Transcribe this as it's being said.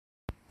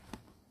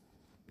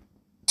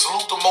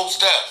Most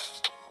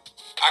Def.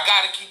 I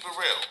gotta keep it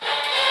real.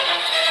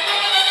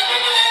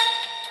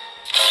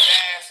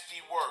 Nasty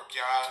work,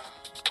 y'all.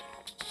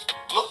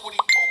 Look what he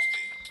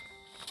posted.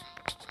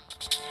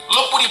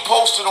 Look what he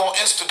posted on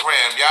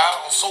Instagram,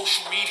 y'all, on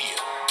social media.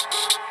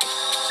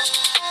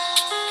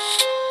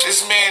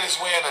 This man is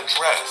wearing a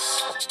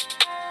dress.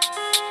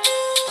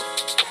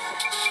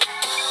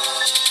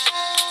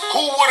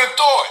 Who would have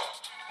thought?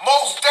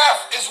 Most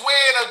Def is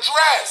wearing a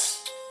dress.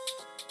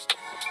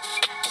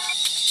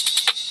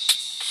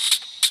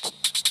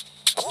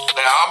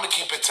 Now, I'm going to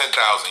keep it 10,000,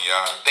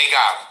 y'all. They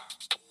got him.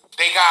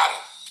 They got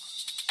him.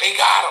 They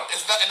got him.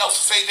 There's nothing else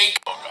to say.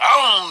 I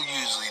don't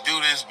usually do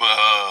this, but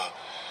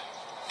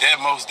that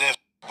Most Def,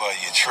 boy,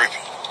 you're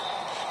tripping.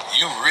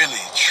 You really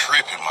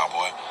tripping, my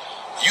boy.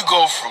 You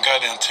go from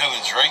goddamn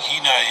telling Drake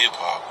he not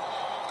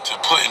hip-hop to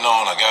putting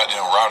on a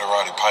goddamn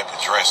Roddy Piper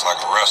dress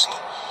like a wrestler.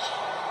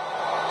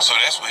 So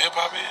that's what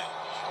hip-hop is?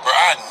 Bro,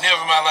 I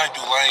never in my life do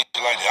lame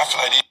shit like that. I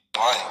feel like this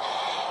lame.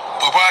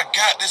 But I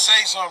got to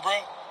say something, bro.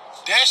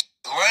 That's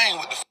lame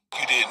what the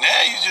you did.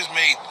 Now you just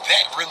made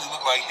that really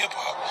look like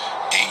hip-hop.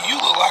 And you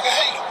look like a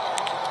hater.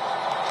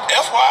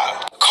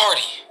 FY.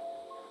 Cardi.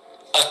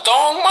 A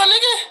thong, my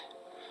nigga?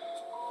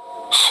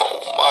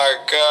 Oh, my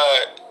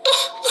God.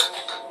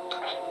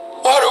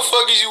 Why the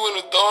fuck is you in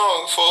a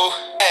thong, fool?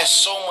 I had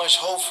so much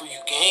hope for you,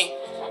 gang.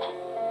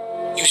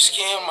 You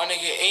scammed my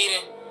nigga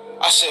Aiden.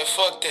 I said,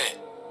 fuck that.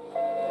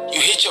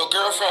 You hit your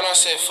girlfriend. I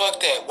said, fuck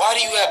that. Why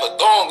do you have a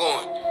thong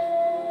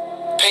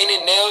on?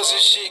 Painted nails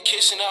and shit,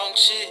 kissing out and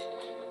shit.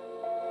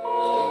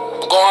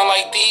 Going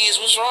like these.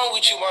 What's wrong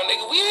with you, my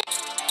nigga?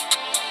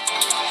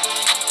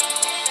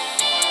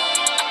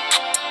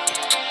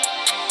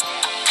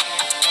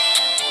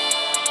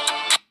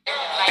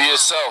 Be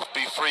yourself.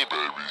 Be free,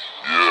 baby.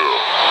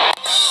 Yeah.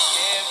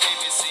 Yeah,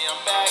 baby, see, I'm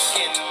back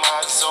in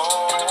my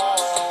zone.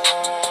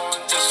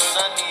 Just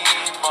what I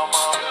need,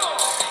 mama.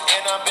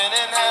 And I've been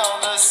in hell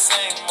the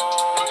same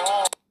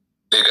old.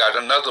 They got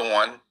another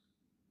one.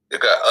 They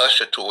got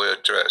Usher to wear a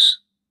dress.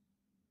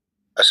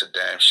 That's a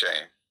damn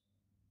shame.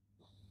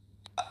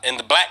 In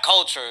the black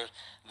culture,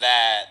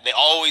 that they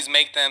always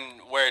make them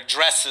wear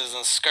dresses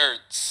and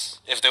skirts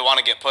if they want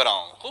to get put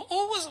on. Who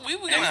was we?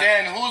 And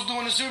then who's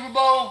doing the Super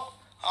Bowl?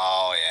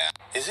 Oh yeah.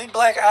 Is he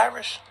black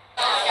Irish?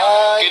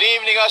 Good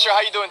evening, Usher.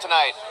 How you doing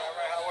tonight?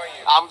 How are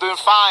you? I'm doing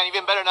fine.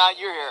 Even better now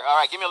you're here. All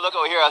right, give me a look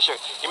over here, Usher.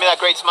 Give me that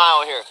great smile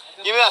over here.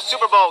 Give me that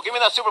Super Bowl. Give me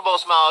that Super Bowl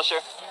smile, Usher.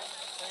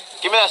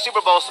 Give me that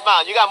Super Bowl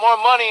smile. You got more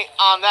money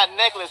on that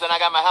necklace than I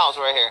got my house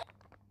right here.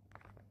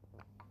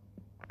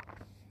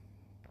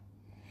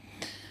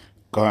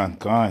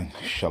 Gone.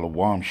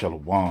 Shalom.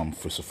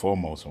 First and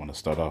foremost, I want to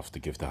start off to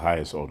give the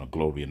highest honor,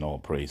 glory, and all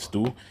praise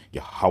to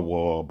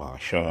Yahweh,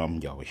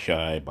 Bahasham,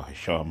 Yahushai,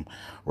 Bahasham,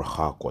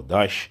 Racha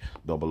Kodash.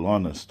 Double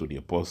honors to the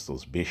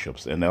apostles,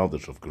 bishops, and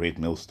elders of Great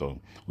Millstone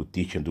who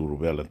teach and do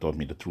well and taught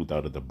me the truth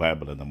out of the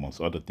Bible and amongst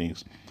other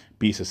things.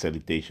 Peace and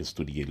salutations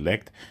to the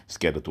elect,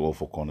 scattered to all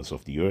four corners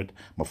of the earth,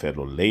 my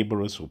fellow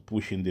laborers who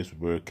push in this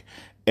work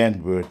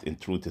and word in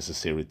truth and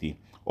sincerity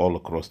all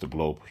across the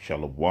globe.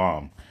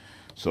 Shalom.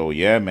 So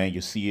yeah, man, you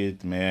see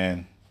it,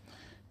 man.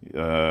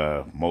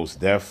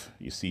 Most Def,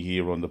 you see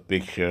here on the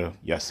picture,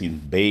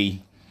 Yasin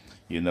Bey,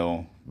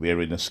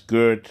 wearing a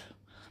skirt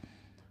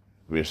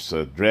with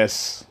a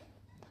dress.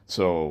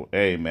 So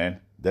hey,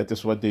 man, that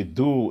is what they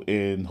do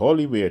in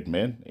Hollywood,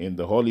 man. In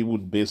the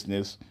Hollywood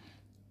business,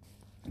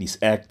 these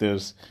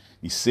actors,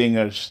 these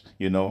singers,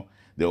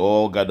 they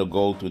all got to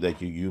go to that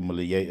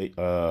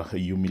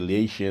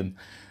humiliation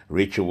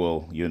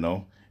ritual,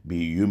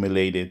 be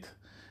humiliated.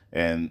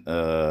 And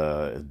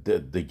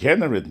the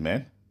Degenerate,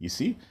 man, you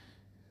see,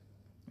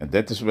 and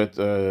that is what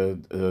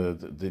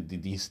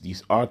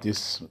these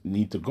artists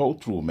need to go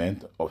through,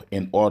 man,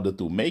 in order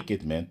to make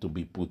it, man, to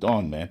be put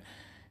on, man.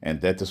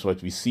 And that is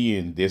what we see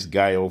in this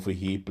guy over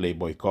here,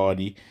 Playboy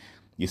Cardi,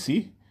 you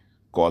see,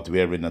 caught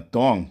wearing a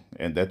thong,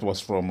 and that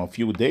was from a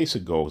few days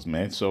ago,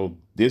 man. So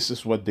this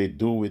is what they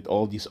do with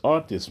all these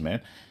artists,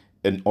 man.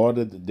 In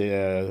order,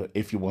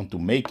 if you want to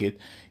make it,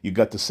 you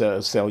got to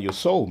sell your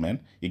soul, man.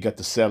 You got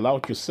to sell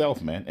out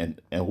yourself, man.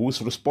 And who's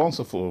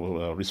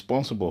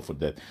responsible for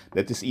that?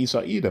 That is Esau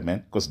Edom,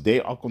 man, because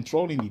they are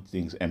controlling these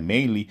things, and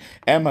mainly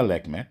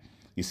Amalek, man.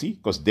 You see,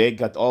 because they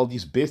got all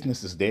these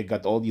businesses, they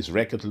got all these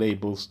record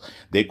labels,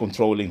 they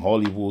controlling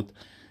Hollywood,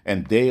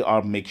 and they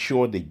are make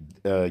sure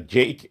that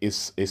Jake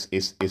is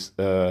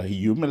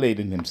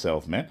humiliating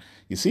himself, man.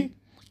 You see,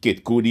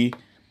 Kid Cudi.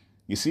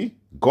 You see,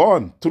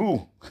 gone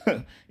through.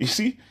 You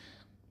see,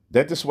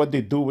 that is what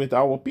they do with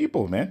our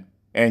people, man.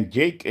 And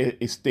Jake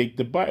is take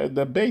the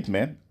bait,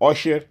 man.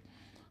 Usher,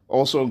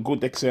 also a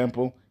good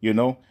example,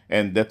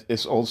 And that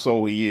is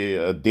also,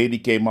 Daddy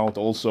came out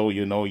also,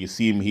 you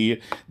see him here,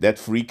 that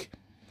freak,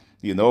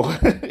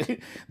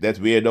 that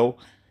weirdo,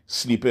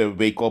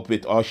 wake up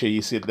with Usher.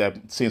 You see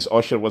that since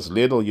Usher was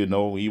little,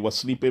 he was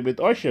sleeping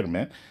with Usher,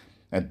 man.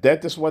 And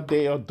that is what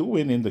they are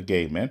doing in the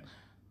game, man.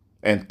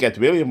 And Cat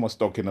Williams was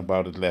talking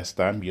about it last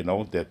time,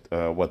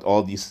 that what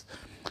all these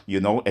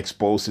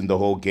exposing the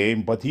whole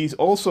game. But he's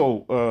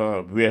also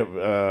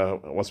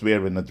was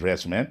wearing a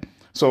dress, man.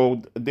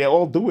 So they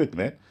all do it,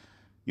 man.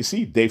 You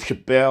see, Dave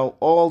Chappelle,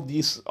 all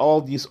these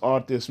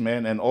artists,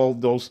 man, and all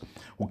those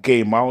who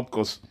came out,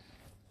 because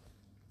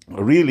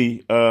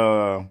really,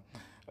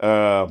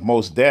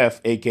 Mos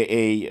Def,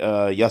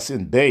 aka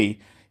Yasin Bey,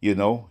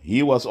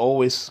 he was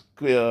always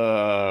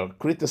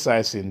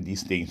criticizing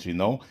these things,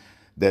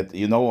 that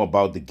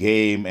about the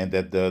game, and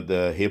that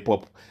the hip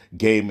hop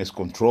game is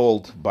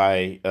controlled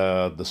by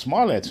the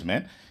smallheads,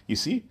 man. You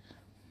see,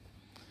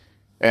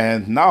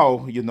 and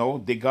now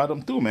they got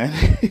them too, man.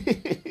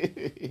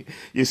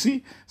 You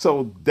see,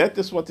 so that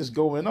is what is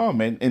going on,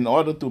 man. In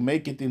order to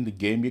make it in the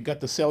game, you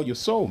got to sell your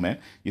soul, man.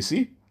 You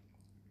see,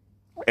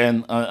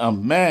 and a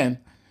man,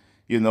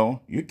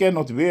 you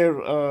cannot wear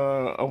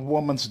a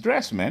woman's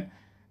dress, man.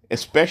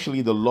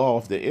 Especially the law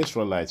of the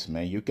Israelites,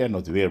 man. You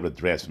cannot wear a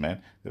dress,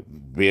 man.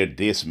 Wear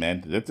this,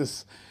 man. That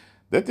is,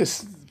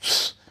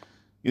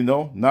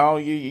 now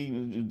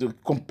the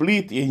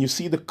complete, and you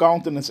see the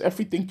countenance,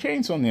 everything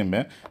changed on him,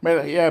 man.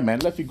 Man, yeah, man.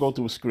 Let me go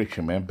to a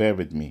scripture, man. Bear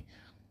with me.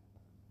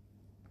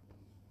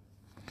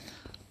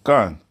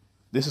 Khan,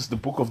 this is the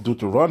book of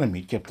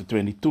Deuteronomy, chapter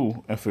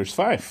 22, and verse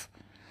 5.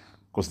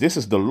 Because this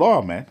is the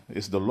law, man.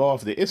 It's the law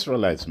of the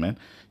Israelites, man.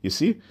 You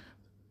see,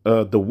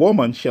 the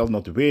woman shall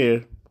not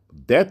wear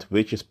that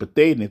which is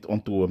pertained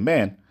unto a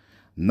man,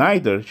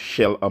 neither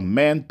shall a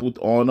man put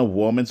on a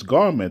woman's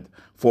garment,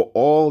 for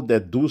all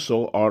that do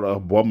so are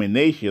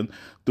abomination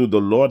to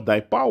the Lord thy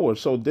power.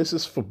 So this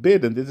is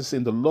forbidden. This is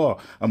in the law.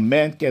 A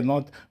man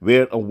cannot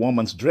wear a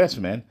woman's dress,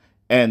 man.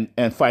 And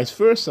vice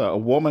versa. A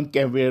woman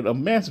can wear a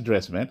man's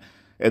dress, man.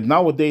 And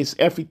nowadays,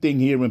 everything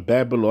here in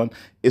Babylon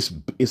is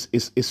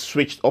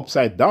switched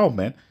upside down,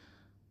 man.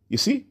 You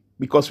see?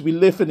 Because we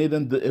live in it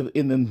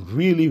in a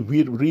really,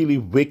 really, really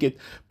wicked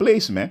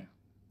place, man.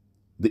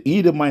 The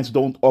Edomites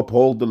don't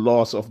uphold the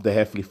laws of the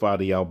Heavenly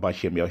Father, Yahweh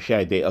Shem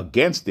Yahushai. They're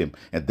against him.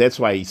 And that's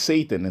why he's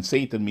Satan. And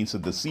Satan means a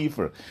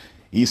deceiver.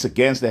 He's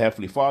against the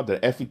Heavenly Father.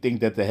 Everything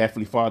that the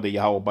Heavenly Father,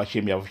 Yahweh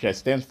Shem Yahushai,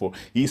 stands for,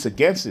 he's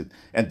against it.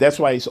 And that's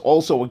why he's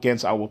also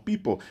against our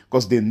people.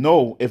 Because they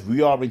know if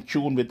we are in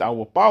tune with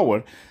our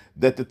power,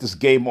 that it is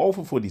game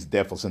over for these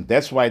devils. And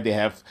that's why they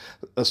have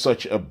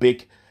such a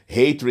big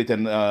hatred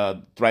and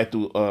try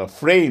to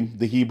frame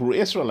the Hebrew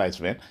Israelites,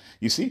 man.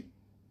 You see?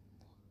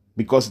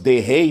 Because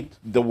they hate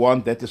the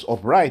one that is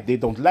upright. They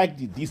don't like,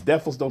 these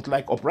devils don't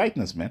like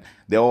uprightness, man.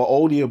 They are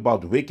only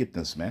about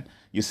wickedness, man.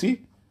 You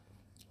see?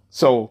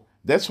 So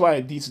that's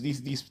why these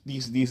Jakes,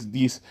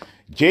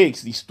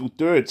 these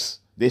 2/3,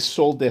 they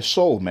sold their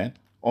soul, man.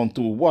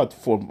 Onto what?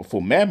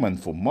 For mammon,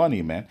 for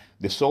money, man.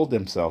 They sold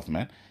themselves,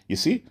 man. You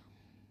see?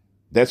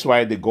 That's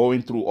why they're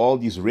going through all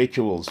these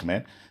rituals,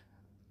 man.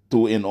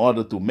 In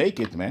order to make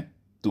it, man.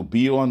 To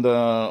be on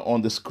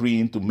the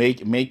screen, to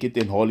make it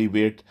in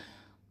Hollywood.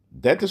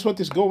 That is what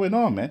is going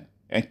on, man.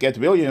 And Cat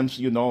Williams,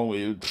 he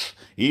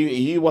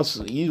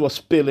was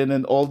spilling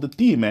in all the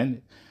tea,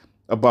 man,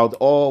 about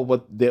all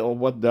what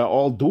they're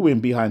all doing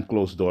behind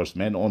closed doors,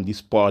 man, on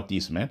these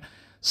parties, man,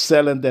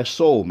 selling their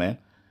soul, man.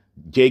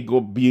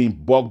 Jacob being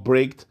bug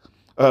breaked.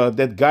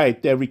 That guy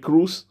Terry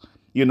Crews,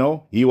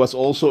 he was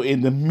also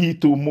in the Me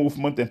Too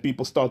movement, and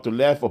people start to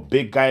laugh. A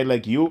big guy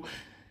like you're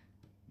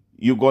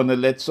gonna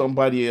let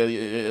somebody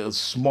a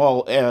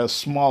small head,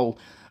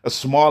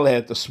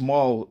 a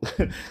small,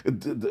 a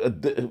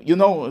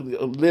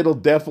little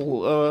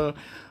devil,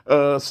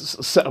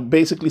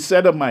 basically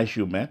sodomize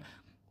you, man.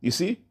 You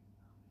see?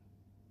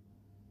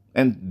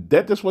 And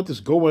that is what is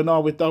going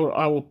on with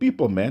our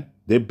people, man.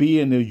 They're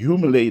being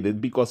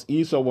humiliated because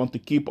Esau wants to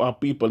keep our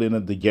people in a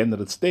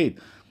degenerate state.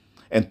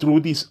 And through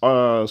these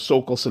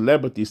so-called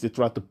celebrities, they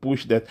try to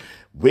push that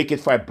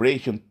wicked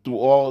vibration to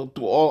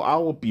all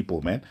our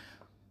people, man,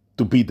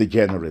 to be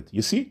degenerate.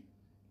 You see?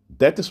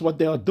 That is what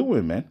they are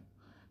doing, man.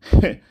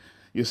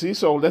 You see,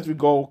 so let me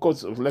go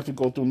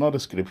to another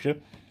scripture,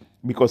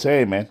 because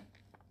hey, man,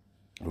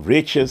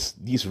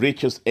 these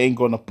riches ain't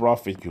gonna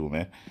profit you,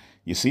 man.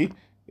 You see,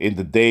 in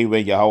the day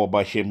when Yahweh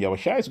Bashem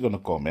Yahushai is gonna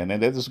come, man,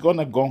 and that is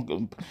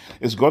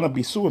it's gonna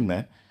be soon,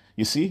 man.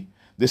 You see,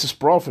 this is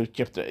Proverbs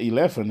chapter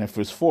 11 and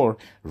verse 4.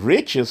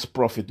 Riches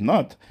profit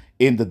not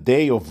in the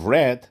day of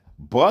wrath,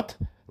 but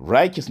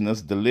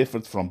righteousness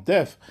delivered from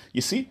death.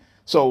 You see.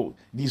 So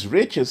these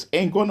riches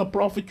ain't gonna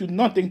profit you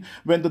nothing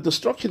when the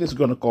destruction is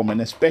gonna come, and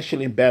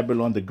especially in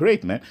Babylon the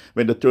Great, man,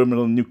 when the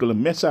terminal nuclear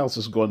missiles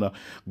is gonna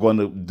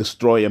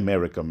destroy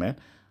America, man.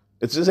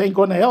 It just ain't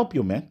gonna help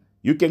you, man.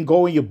 You can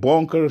go in your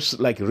bunkers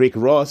like Rick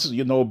Ross,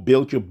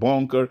 build your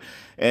bunker,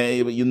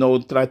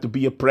 and try to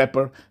be a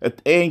prepper.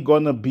 It ain't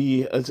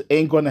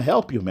gonna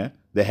help you, man.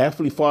 The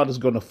Heavenly Father is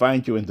gonna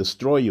find you and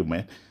destroy you,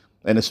 man.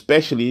 And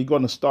especially it's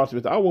gonna start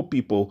with our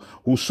people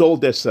who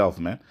sold themselves,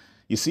 man.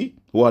 You see,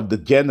 who are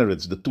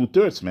degenerates, the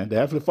 2/3, man. The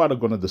Heavenly Father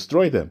going to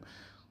destroy them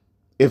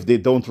if they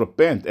don't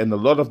repent. And a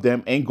lot of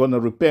them ain't going to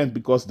repent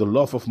because the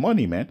love of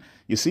money, man.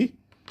 You see?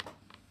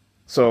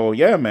 So,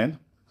 yeah, man.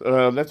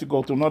 Let's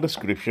go to another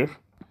scripture.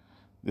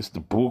 This is the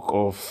book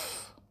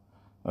of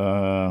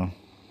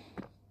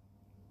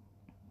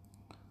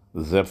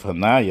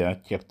Zephaniah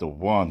chapter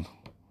 1.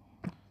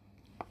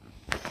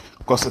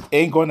 Because it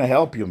ain't gonna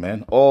help you,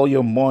 man. All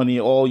your money,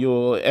 all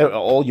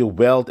your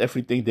wealth,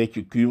 everything that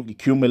you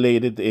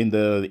accumulated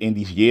in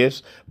these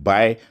years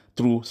by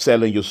through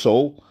selling your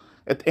soul,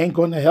 it ain't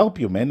gonna help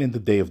you, man, in the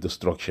day of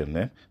destruction,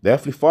 man. The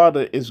Heavenly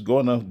Father is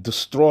gonna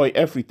destroy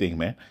everything,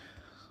 man.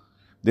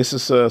 This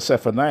is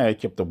Zephaniah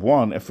chapter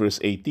 1 and verse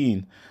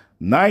 18.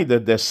 Neither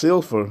their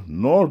silver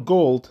nor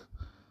gold,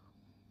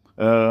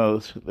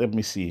 let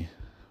me see.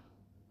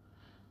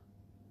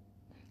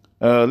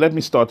 Let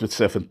me start with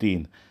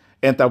 17.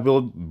 And I will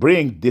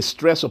bring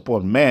distress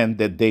upon men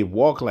that they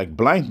walk like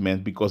blind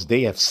men, because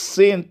they have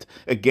sinned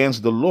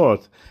against the Lord,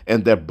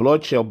 and their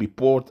blood shall be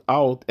poured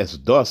out as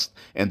dust,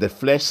 and their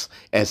flesh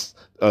as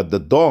the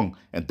dung.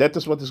 And that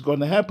is what is going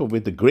to happen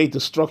with the great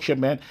destruction,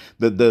 man.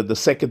 The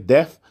second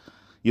death,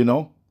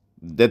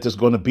 that is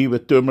going to be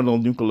with terminal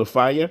nuclear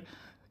fire.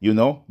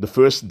 The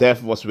first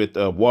death was with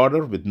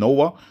water, with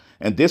Noah.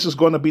 And this is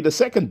going to be the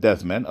second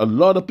death, man. A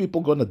lot of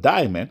people going to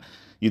die, man.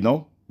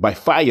 By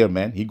fire,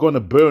 man. He's going to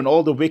burn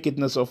all the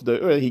wickedness of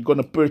the earth. He's going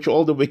to purge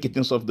all the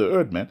wickedness of the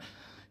earth, man.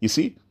 You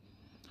see?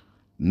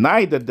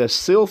 Neither their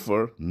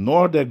silver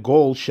nor their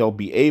gold shall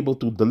be able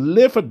to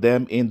deliver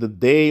them in the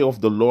day of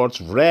the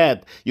Lord's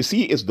wrath. You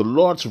see, it's the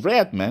Lord's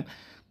wrath, man.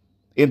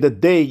 In the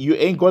day, you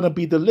ain't going to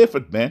be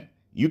delivered, man.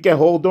 You can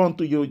hold on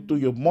to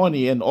your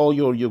money and all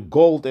your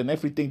gold and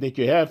everything that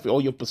you have,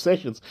 all your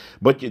possessions,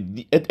 but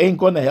it ain't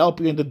going to help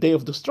you in the day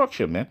of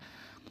destruction, man.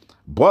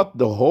 But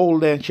the whole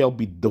land shall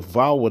be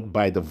devoured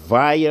by the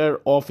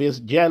fire of his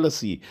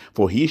jealousy,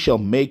 for he shall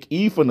make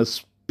even a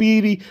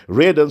speedy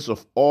riddance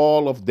of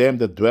all of them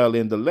that dwell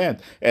in the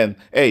land. And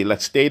hey,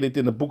 let's state it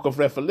in the book of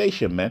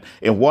Revelation, man.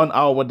 In 1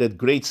 hour, that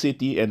great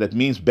city, and that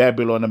means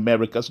Babylon,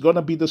 America, is going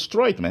to be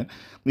destroyed, man.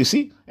 You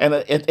see? And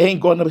it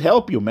ain't going to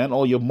help you, man.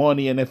 All your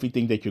money and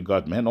everything that you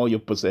got, man. All your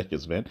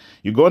possessions, man.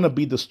 You're going to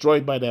be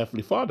destroyed by the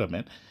Heavenly Father,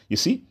 man. You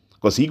see?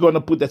 Because he's going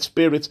to put that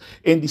spirits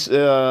in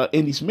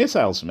these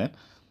missiles, man.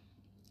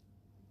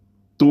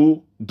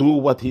 To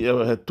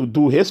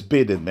do his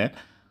bidding, man,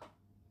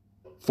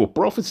 for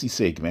prophecy's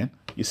sake, man.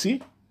 You see,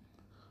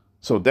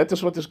 so that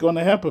is what is going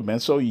to happen,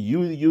 man. So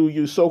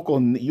you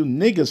so-called you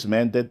niggas,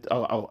 man, that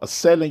are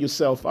selling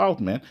yourself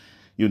out, man.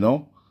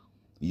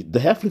 The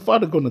Heavenly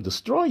Father going to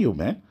destroy you,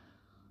 man.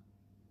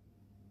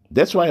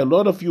 That's why a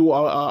lot of you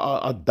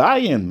are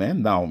dying,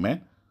 man, now,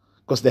 man,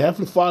 because the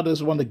Heavenly Father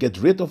is want to get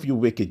rid of you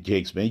wicked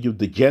jakes, man. You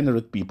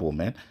degenerate people,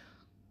 man.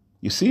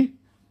 You see.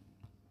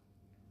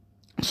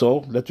 So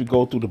let me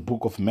go to the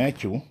book of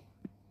Matthew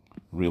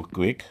real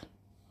quick.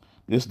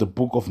 This is the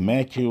book of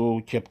Matthew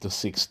chapter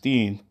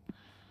 16.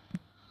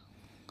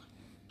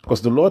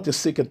 Because the Lord is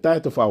sick and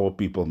tired of our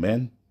people,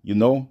 man.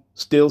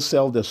 Still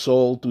sell their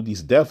soul to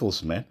these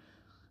devils, man.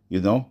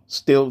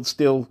 Still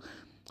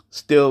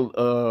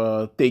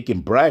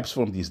taking bribes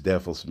from these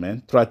devils,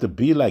 man. Try to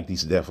be like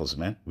these devils,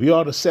 man. We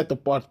are the set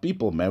apart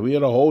people, man. We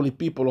are a holy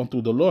people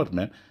unto the Lord,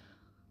 man.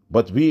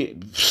 But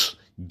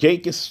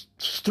Jake is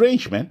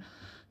strange, man.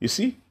 You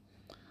see?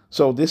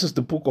 So this is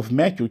the book of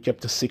Matthew,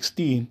 chapter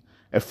 16,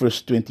 and verse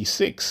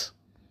 26.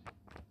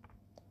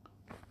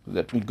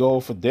 Let me go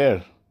over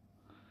there.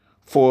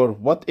 For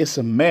what is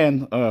a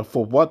man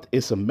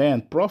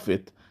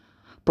profited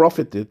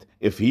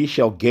if he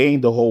shall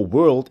gain the whole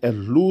world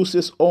and lose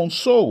his own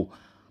soul?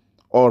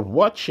 Or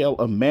what shall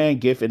a man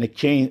give in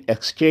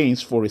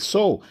exchange for his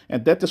soul?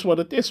 And that is what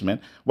it is,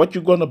 man. What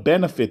you're gonna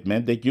benefit,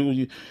 man? That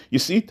you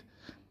see it?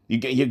 You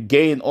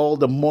gain all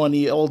the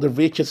money, all the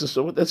riches, and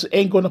so that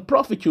ain't going to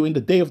profit you in the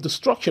day of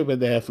destruction when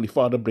the Heavenly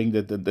Father bring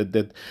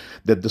the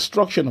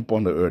destruction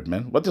upon the earth,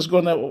 man. What is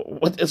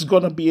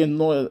gonna be in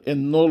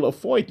null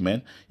void,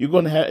 man? You're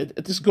gonna have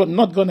it is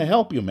not gonna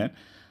help you, man.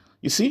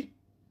 You see,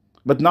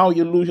 but now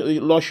you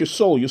lost your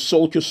soul. You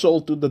sold your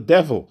soul to the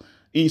devil,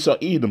 Esau,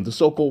 Edom, the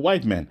so-called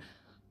white man,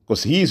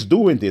 because he's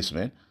doing this,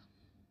 man.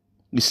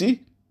 You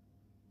see.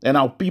 And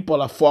our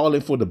people are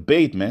falling for the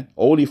bait, man.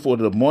 Only for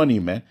the money,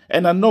 man.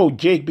 And I know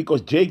Jake,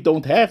 because Jake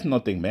don't have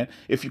nothing, man.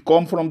 If you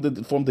come from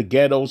the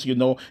ghettos,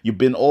 you've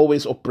been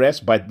always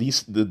oppressed by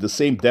the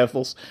same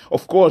devils.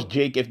 Of course,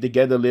 Jake, if they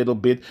get a little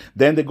bit,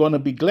 then they're gonna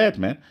be glad,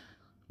 man.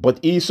 But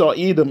Esau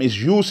Edom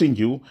is using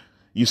you.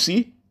 You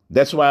see?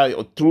 That's why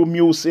through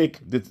music,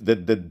 the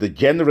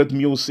degenerate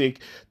music,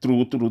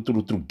 through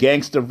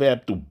gangster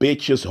rap, to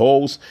bitches,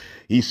 hoes,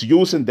 he's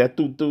using that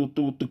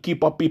to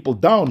keep our people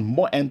down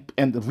more and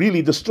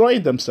really destroy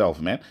themselves,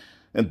 man.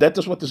 And that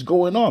is what is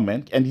going on,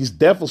 man. And these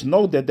devils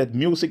know that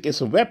music is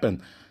a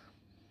weapon.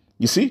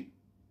 You see?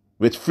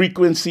 With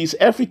frequencies,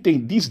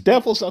 everything. These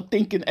devils are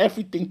thinking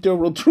everything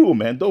thorough through,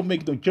 man. Don't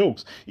make no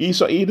jokes.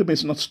 Esau Edom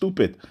is not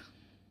stupid.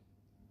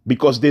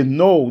 Because they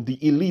know, the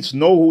elites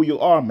know who you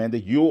are, man.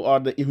 That you are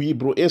the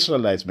Hebrew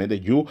Israelites, man.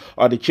 That you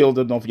are the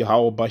children of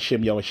Yahweh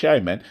Bashem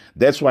Yahushai, man.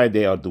 That's why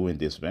they are doing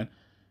this, man.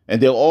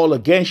 And they're all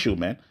against you,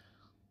 man.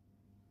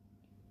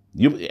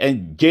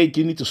 And Jake,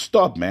 you need to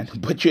stop, man.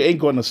 But you ain't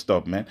gonna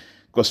stop, man.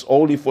 Because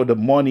only for the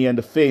money and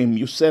the fame,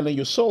 you're selling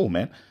your soul,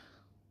 man.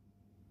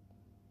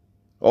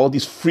 all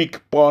these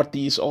freak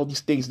parties, all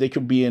these things that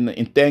you're being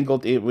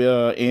entangled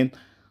in,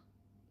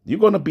 you're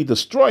going to be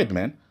destroyed,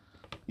 man.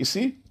 You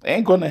see?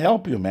 Ain't going to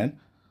help you, man.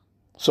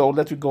 So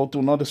let me go to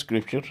another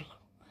scripture.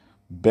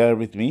 Bear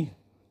with me.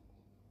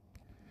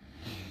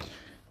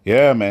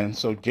 Yeah, man.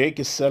 So Jake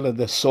is selling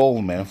the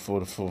soul, man,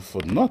 for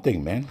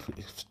nothing, man.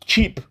 It's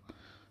cheap,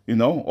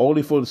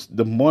 only for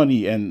the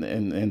money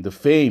and the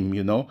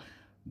fame,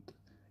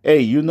 Hey,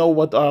 you know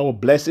what our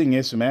blessing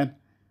is, man?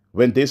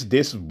 When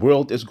this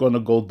world is gonna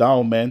go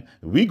down, man,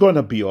 we're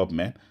gonna be up,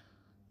 man.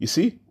 You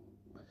see?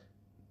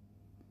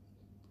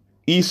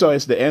 Esau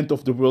is the end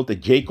of the world,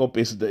 and Jacob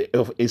is the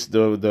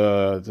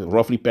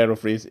roughly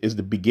paraphrase, is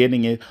the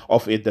beginning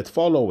of it that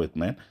follow it,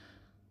 man.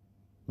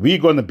 We're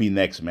gonna be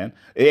next, man.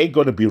 It ain't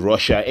gonna be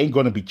Russia, ain't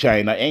gonna be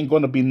China, ain't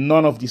gonna be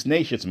none of these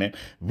nations, man.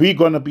 We're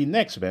gonna be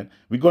next, man.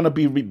 We're gonna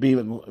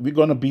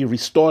be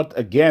restored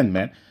again,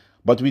 man.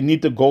 But we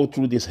need to go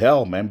through this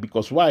hell, man.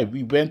 Because why?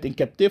 We went in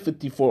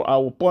captivity for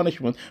our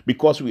punishment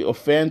because we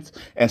offended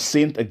and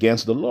sinned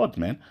against the Lord,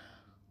 man.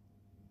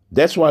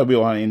 That's why we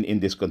are in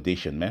this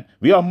condition, man.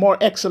 We are more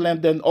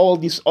excellent than all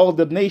these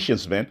other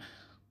nations, man.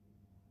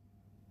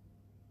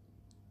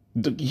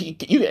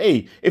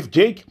 Hey, if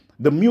Jake,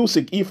 the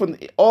music, even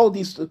all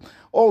these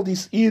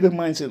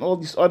Edomites and all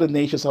these other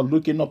nations are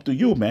looking up to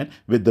you, man,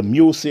 with the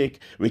music,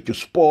 with your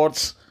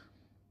sports,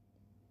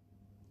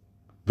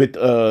 with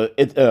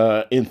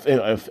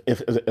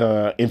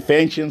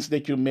inventions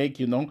that you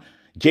make,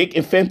 Jake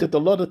invented a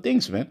lot of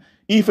things, man.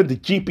 Even the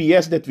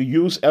GPS that we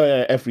use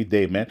every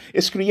day, man,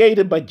 is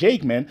created by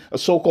Jake, man, a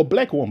so-called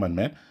black woman,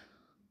 man.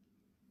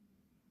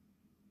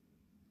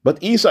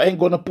 But Esau ain't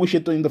gonna push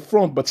it in the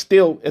front, but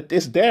still, it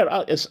is there.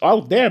 It's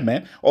out there,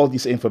 man. All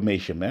this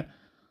information, man.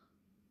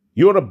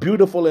 You're a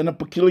beautiful and a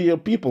peculiar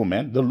people,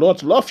 man. The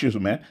Lord loves you,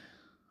 man.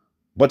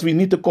 But we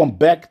need to come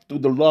back to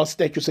the laws,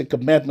 statutes, and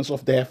commandments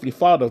of the Heavenly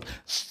Father.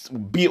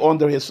 Be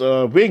under His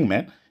wing,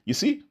 man. You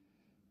see?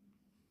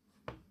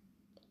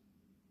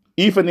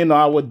 Even in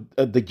our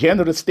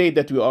degenerate state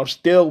that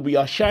we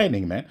are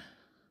shining, man.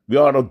 We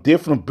are a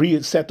different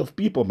breed set of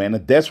people, man.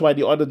 And that's why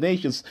the other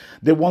nations,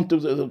 they want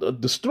to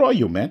destroy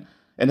you, man.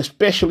 And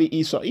especially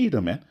Esau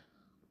Edom, man.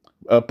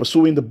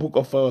 Pursuing the book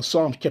of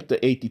Psalms chapter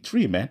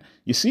 83, man.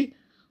 You see?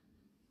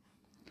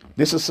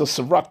 This is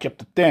Sirach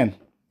chapter 10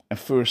 and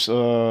verse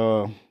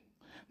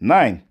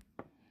 9.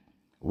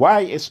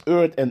 Why is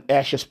earth and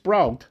ashes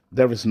proud?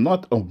 There is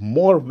not a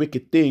more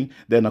wicked thing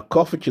than a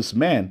covetous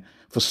man.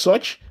 For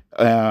such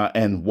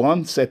and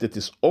one setteth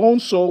his own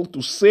soul to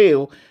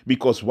sail,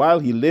 because while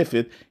he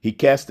liveth, he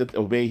casteth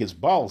away his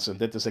bowels. And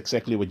that is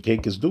exactly what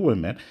Jake is doing,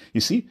 man.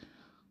 You see?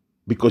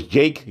 Because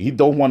Jake, he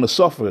don't want to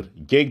suffer.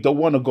 Jake don't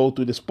want to go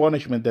to this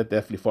punishment that the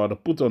Heavenly Father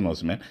put on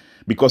us, man.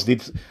 Because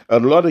a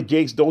lot of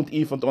Jakes don't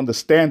even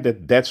understand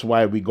that that's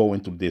why we go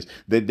into this.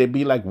 They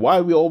be like,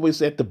 why we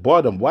always at the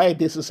bottom? Why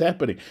this is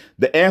happening?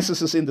 The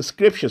answers is in the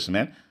scriptures,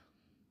 man.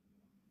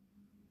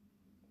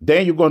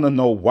 Then you're gonna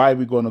know why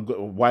we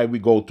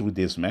go through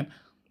this, man.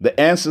 The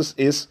answers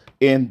is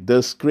in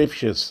the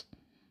scriptures.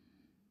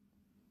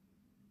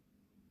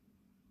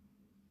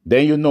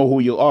 Then you know who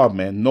you are,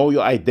 man. Know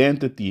your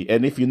identity.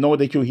 And if you know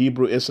that you're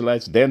Hebrew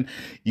Israelites, then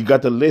you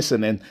got to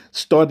listen and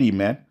study,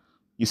 man.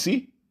 You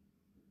see?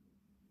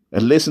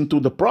 And listen to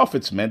the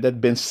prophets, man, that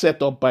been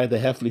set up by the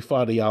Heavenly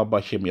Father,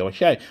 Yahweh Shem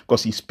Yahushai,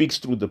 because he speaks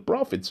through the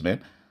prophets,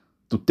 man,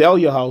 to tell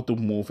you how to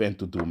move and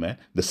to do, man.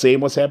 The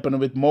same was happening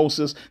with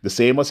Moses. The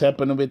same was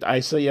happening with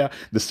Isaiah.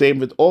 The same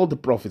with all the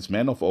prophets,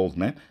 man, of old,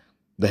 man.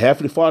 The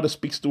Heavenly Father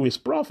speaks to his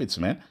prophets,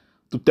 man,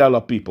 to tell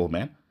our people,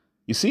 man.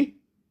 You see?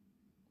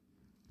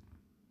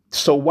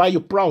 So why you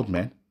proud,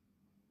 man?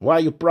 Why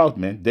you proud,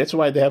 man? That's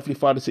why the Heavenly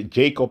Father said,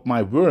 Jacob,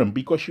 my worm,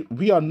 because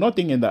we are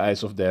nothing in the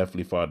eyes of the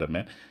Heavenly Father,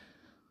 man.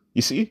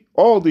 You see?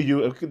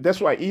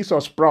 That's why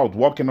Esau's proud,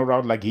 walking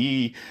around like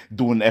he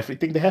doing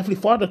everything. The Heavenly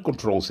Father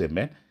controls him,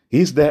 man.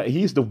 He's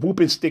the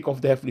whooping stick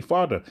of the Heavenly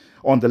Father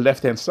on the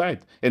left-hand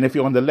side. And if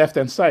you're on the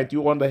left-hand side,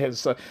 you're on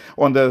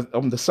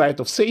the side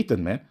of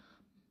Satan, man.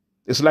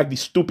 It's like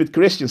these stupid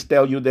Christians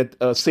tell you that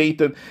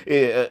Satan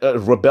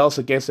rebels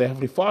against the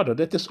Heavenly Father.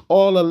 That is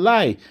all a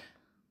lie.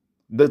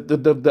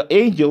 The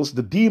angels,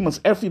 the demons,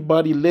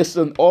 everybody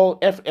listen.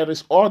 There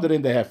is order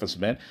in the heavens,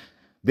 man.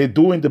 They're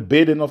doing the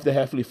bidding of the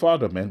Heavenly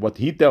Father, man. What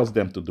he tells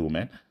them to do,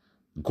 man.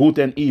 Good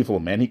and evil,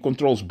 man. He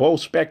controls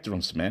both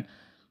spectrums, man.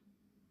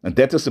 And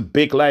that is a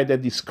big lie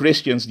that these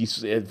Christians,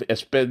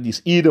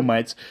 these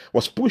Edomites,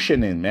 was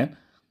pushing in, man.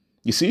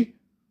 You see?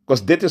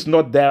 Because that is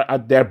not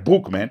their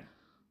book, man.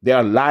 They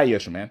are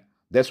liars, man.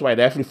 That's why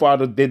the Heavenly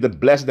Father didn't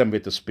bless them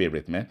with the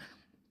Spirit, man.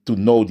 To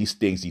know these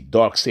things, these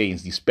dark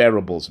sayings, these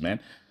parables, man.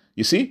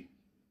 You see?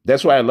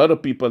 That's why a lot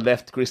of people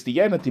left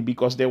Christianity,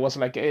 because there was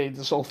like, hey,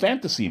 it's all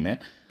fantasy, man.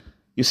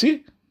 You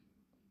see?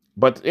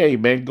 But, hey,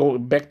 man, go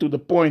back to the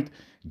point.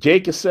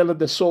 Jake is selling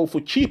the soul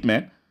for cheap,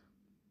 man.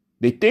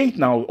 They think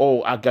now,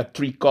 oh, I got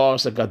 3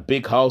 cars, I got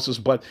big houses,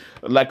 but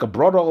like a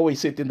brother always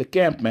sit in the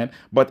camp, man.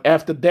 But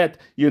after that,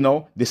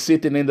 they're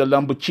sitting in the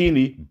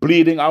Lamborghini,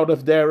 bleeding out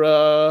of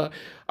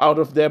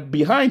their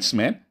behinds,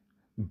 man.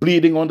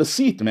 Bleeding on the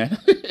seat, man.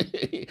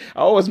 I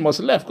always must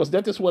laugh because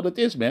that is what it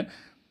is, man.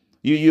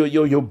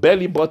 Your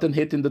belly button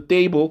hitting the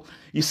table,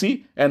 you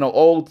see, and an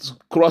old,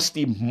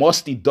 crusty,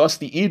 musty,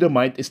 dusty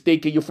Edomite is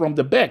taking you from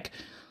the back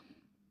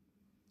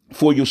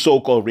for your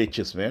so-called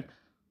riches, man.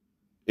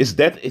 Is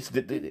that,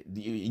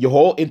 your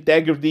whole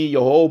integrity,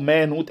 your whole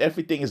manhood,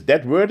 everything, is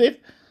that worth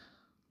it?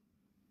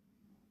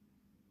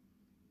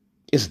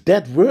 Is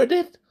that worth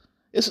it?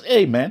 It's,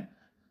 hey, man,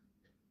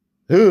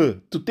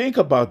 to think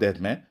about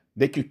that, man,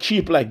 that you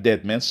cheap like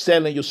that, man,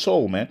 selling your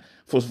soul, man,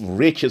 for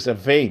riches and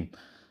fame,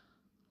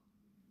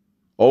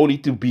 only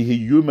to be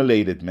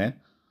humiliated, man.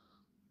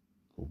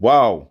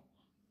 Wow.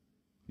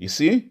 You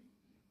see?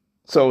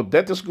 So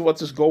that is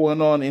what is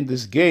going on in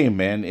this game,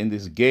 man. In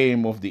this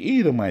game of the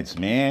Edomites,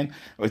 man.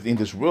 In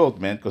this world,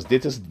 man. Because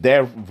this is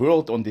their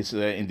world on this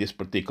in this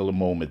particular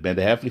moment, man.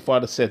 The Heavenly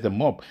Father set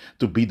them up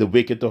to be the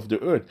wicked of the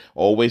earth.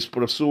 Always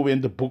pursuing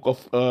the book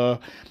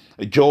of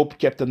Job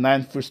chapter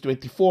 9 verse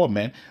 24,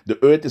 man.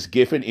 The earth is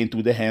given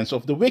into the hands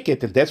of the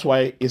wicked. And that's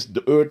why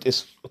the earth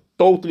is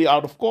totally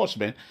out of course,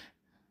 man,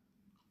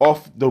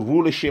 of the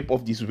rulership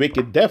of these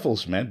wicked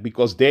devils, man,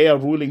 because they are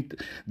ruling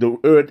the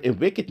earth in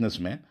wickedness,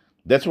 man.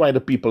 That's why the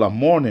people are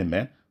mourning,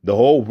 man. The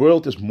whole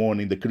world is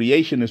mourning. The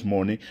creation is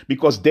mourning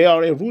because they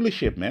are in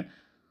rulership, man.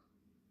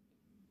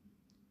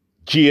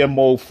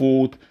 GMO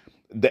food,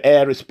 the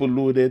air is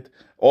polluted,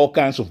 all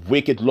kinds of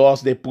wicked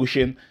laws they're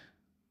pushing,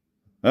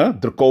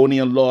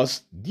 draconian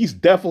laws. These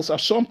devils are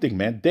something,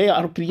 man. They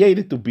are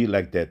created to be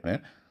like that,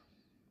 man.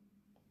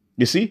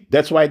 You see,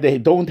 that's why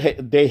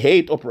they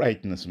hate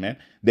uprightness, man.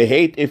 They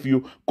hate if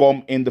you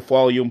come in the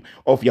volume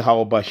of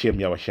Yahweh Bashem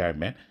Yahushai,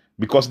 man,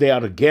 because they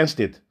are against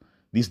it.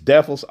 These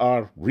devils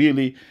are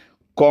really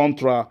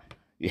contra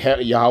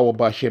Yahweh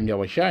Bashem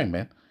Yahushai,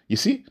 man. You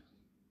see?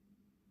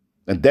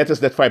 And that is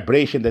that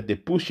vibration that they're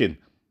pushing.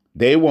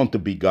 They want to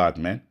be God,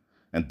 man.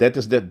 And that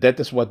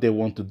is what they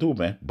want to do,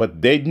 man.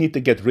 But they need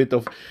to get rid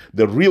of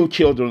the real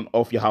children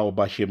of Yahweh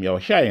Bashem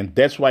Yahushai. And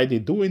that's why they're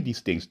doing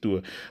these things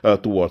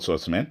towards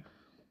us, man.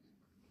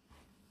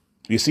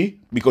 You see,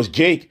 because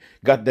Jake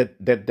got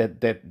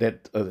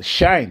that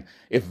shine.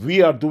 If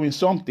we are doing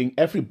something,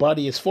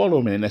 everybody is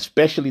following, and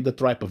especially the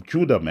tribe of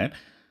Judah, man.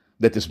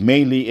 That is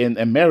mainly in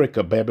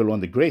America, Babylon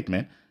the Great,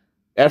 man.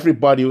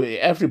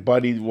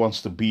 Everybody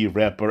wants to be a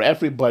rapper.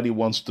 Everybody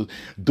wants to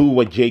do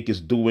what Jake is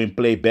doing,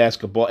 play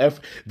basketball.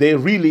 They're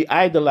really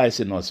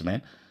idolizing us,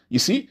 man. You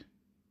see,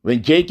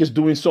 when Jake is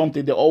doing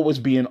something, they always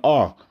be in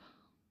awe.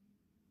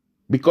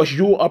 Because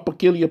you are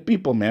peculiar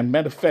people, man.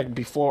 Matter of fact,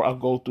 before I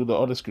go to the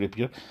other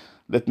scripture,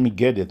 let me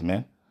get it,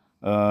 man.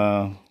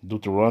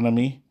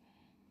 Deuteronomy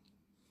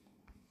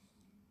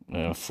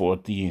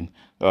 14.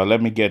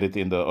 Let me get it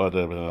in the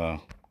other.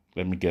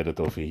 Let me get it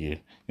over here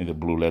in the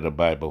Blue Letter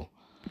Bible.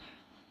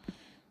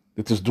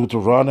 It is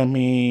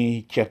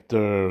Deuteronomy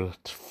chapter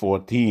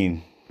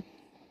 14.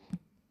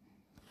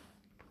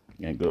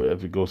 And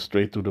if we go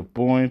straight to the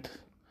point,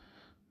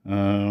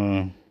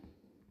 bear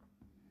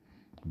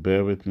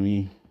with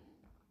me.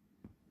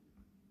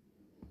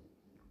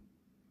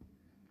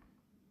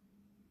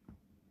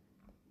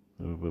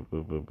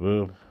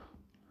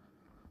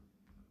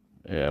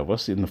 Yeah, I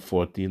was in the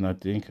 14, I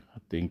think. I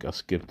think I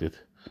skipped it.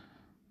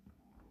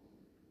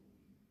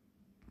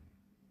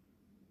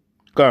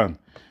 Khan.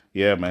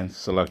 Yeah, man.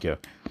 Salakia.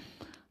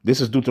 This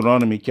is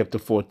Deuteronomy chapter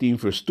 14,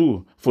 verse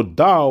 2. For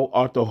thou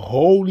art a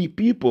holy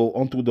people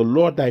unto the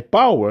Lord thy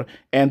power,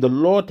 and the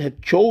Lord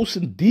hath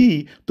chosen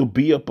thee to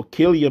be a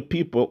peculiar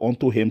people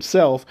unto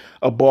himself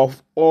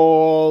above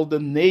all the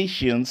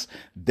nations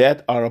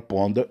that are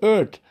upon the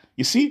earth.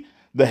 You see,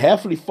 the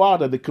Heavenly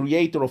Father, the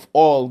creator of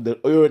all the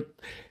earth,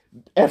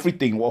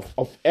 everything,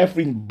 of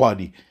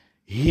everybody,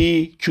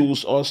 he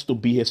chose us to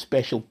be his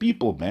special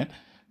people, man.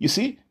 You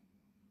see?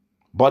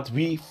 But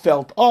we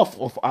felt off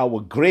of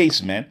our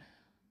grace, man.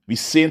 We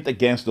sinned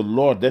against the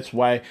Lord. That's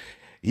why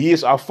he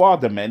is our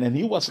Father, man. And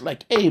he was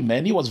like, hey,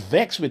 man, he was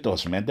vexed with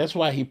us, man. That's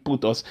why he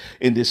put us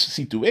in this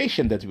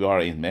situation that we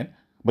are in, man.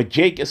 But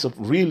Jake is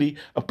really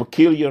a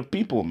peculiar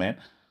people, man.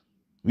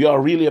 We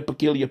are really a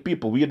peculiar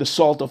people. We are the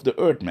salt of the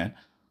earth, man.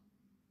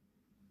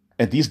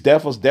 And these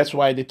devils, that's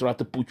why they try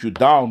to put you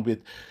down with,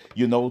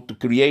 to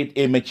create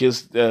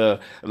images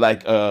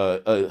like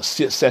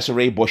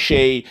Cesare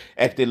Boshe,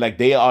 acting like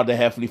they are the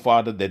Heavenly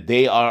Father, that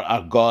they are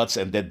our gods,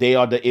 and that they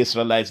are the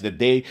Israelites, that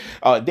they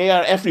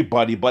are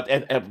everybody, but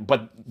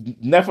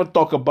never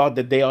talk about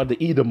that they are the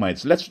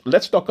Edomites.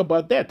 Let's talk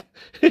about that.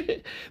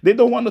 They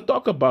don't want to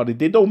talk about it.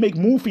 They don't make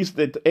movies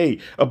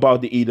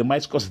about the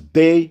Edomites because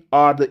they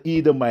are the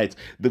Edomites,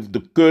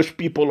 the cursed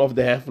people of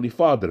the Heavenly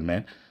Father,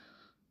 man.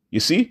 You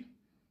see?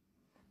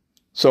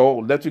 So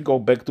let me go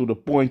back to the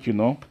point,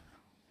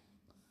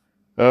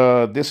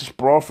 this is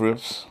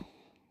Proverbs.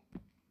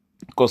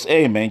 Because,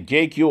 hey, man,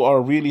 Jake, you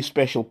are really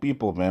special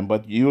people, man.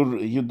 But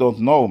you don't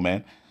know,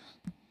 man.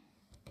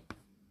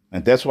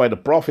 And that's why the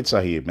prophets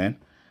are here, man.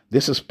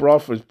 This is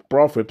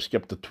Proverbs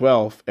chapter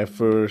 12 and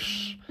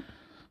verse...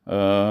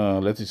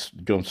 let's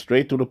jump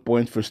straight to the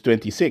point, verse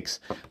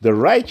 26. The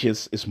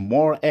righteous is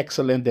more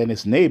excellent than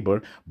his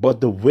neighbor,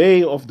 but the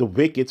way of the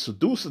wicked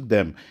seduces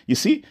them. You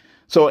see?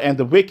 So, and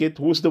the wicked,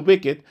 who's the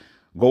wicked?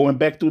 Going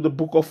back to the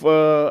book of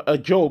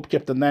Job,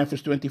 chapter 9,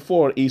 verse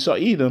 24, Esau,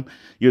 Edom,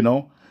 you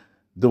know,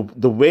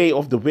 the way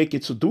of the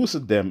wicked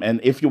seduces them.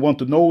 And if you want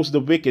to know who's the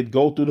wicked,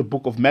 go to the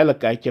book of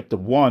Malachi, chapter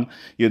 1,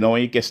 you know,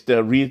 and you can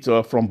still read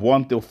from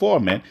 1 till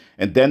 4, man.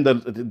 And then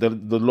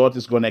the Lord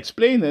is going to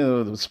explain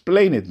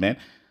it, man.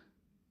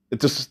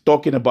 It is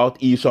talking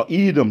about Esau,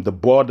 Edom, the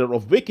border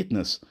of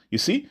wickedness. You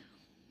see?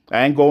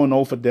 I ain't going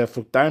over there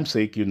for time's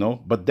sake, you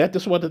know, but that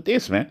is what it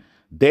is, man.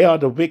 They are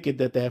the wicked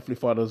that the Heavenly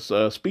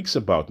Father speaks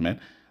about, man.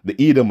 The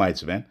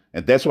Edomites, man.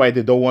 And that's why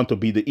they don't want to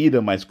be the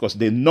Edomites, because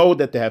they know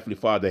that the Heavenly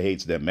Father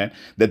hates them, man.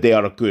 That they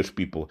are a cursed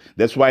people.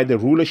 That's why the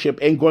rulership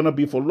ain't going to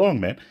be for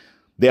long, man.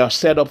 They are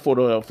set up for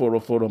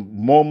a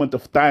moment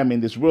of time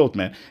in this world,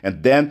 man.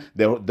 And then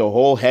the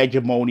whole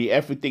hegemony,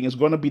 everything is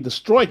going to be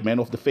destroyed, man,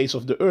 off the face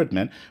of the earth,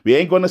 man. We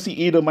ain't going to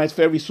see Edomites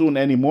very soon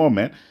anymore,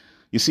 man.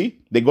 You see,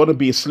 they're going to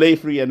be in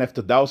slavery, and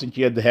after 1,000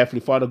 years, the Heavenly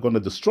Father going to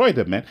destroy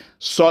them, man.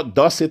 So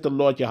thus saith the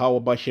Lord Yahweh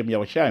Bashem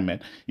Yahushai, man.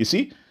 You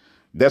see,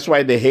 that's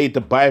why they hate the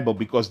Bible,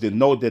 because they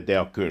know that they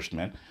are cursed,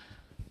 man.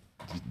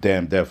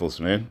 Damn devils,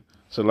 man.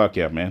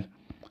 Salakia, man.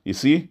 You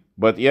see,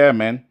 but yeah,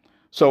 man.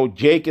 So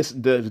Jake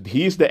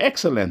he's the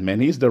excellent man.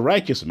 He's the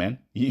righteous man.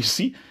 You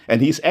see, and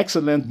he's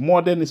excellent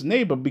more than his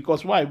neighbor,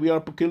 because why? We are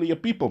a peculiar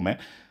people, man.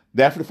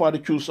 The Heavenly Father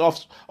chooses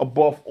us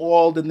above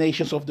all the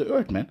nations of the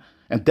earth, man.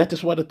 And that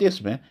is what it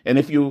is, man. And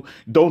if you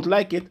don't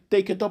like it,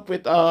 take it up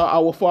with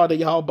our Father,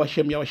 Yahweh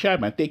Bashem Yahushai,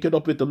 man. Take it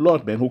up with the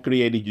Lord, man, who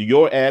created you,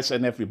 your ass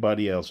and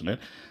everybody else, man.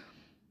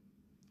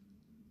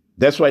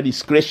 That's why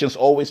these Christians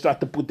always try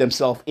to put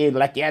themselves in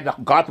like, yeah,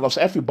 God loves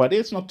everybody.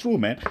 It's not true,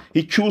 man.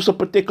 He chooses a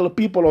particular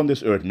people on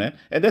this earth, man.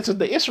 And that's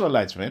the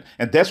Israelites, man.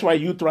 And that's why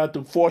you try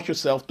to force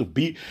yourself to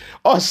be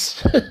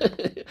us.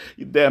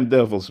 You damn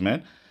devils,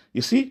 man.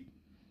 You see?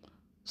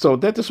 So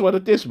that is what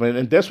it is, man.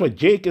 And that's why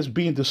Jake is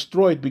being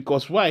destroyed,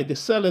 because why? They're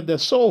selling their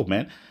soul,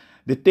 man.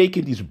 They're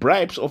taking these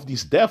bribes of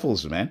these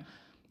devils, man.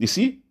 You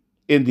see?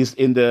 In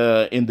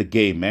the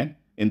game, man.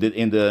 In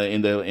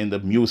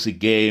the music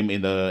game,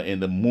 in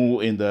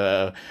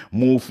the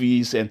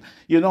movies, and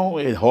you know,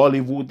 in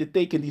Hollywood, they're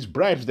taking these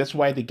bribes. That's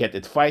why they get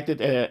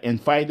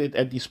invited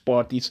at these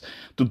parties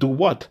to do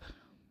what?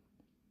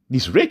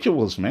 These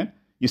rituals, man.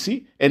 You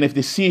see? And if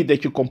they see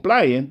that you're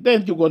compliant,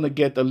 then you're gonna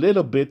get a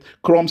little bit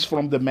crumbs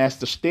from the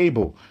master's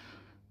table.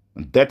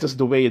 And that is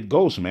the way it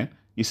goes, man.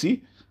 You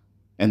see?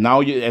 And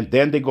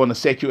then they're gonna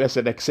set you as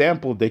an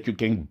example, that you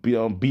can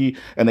be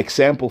an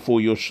example for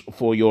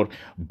your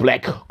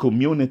black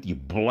community.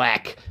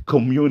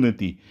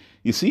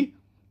 You see?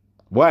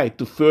 Why?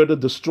 To further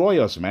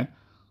destroy us, man.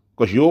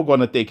 Because you're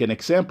gonna take an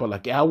example,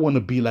 like, I want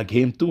to be like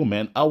him too,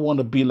 man. I want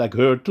to be like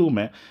her too,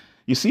 man.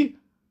 You see?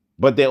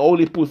 But they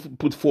only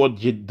put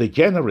forth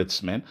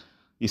degenerates, man.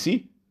 You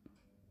see?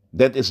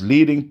 That is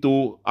leading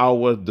to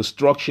our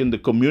destruction. The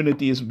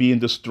community is being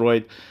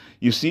destroyed.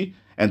 You see?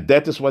 And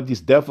that is what these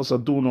devils are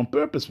doing on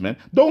purpose, man.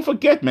 Don't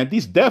forget, man,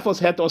 these devils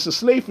had us in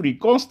slavery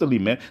constantly,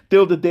 man,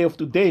 till the day of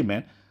today,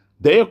 man.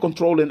 They are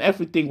controlling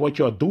everything what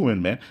you're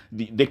doing, man.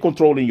 They're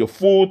controlling your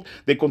food.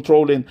 They're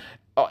controlling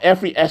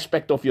every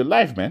aspect of your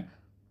life, man.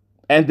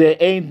 And they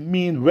ain't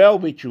mean well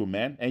with you,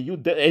 man. And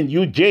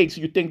you Jakes,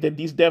 you think that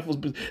these devils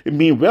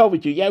mean well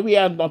with you. Yeah, we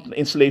are not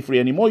in slavery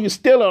anymore. You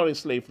still are in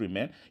slavery,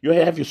 man. You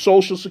have your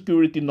social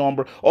security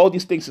number. All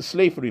these things is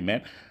slavery,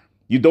 man.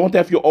 You don't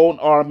have your own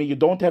army. You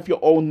don't have your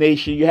own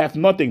nation. You have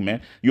nothing,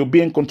 man. You're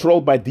being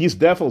controlled by these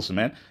devils,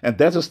 man. And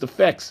that is the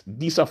facts.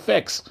 These are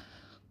facts.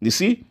 You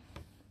see?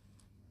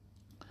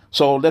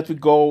 So let me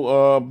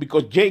go,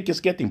 because Jake is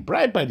getting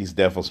bribed by these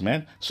devils,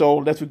 man. So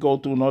let me go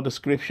to another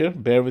scripture.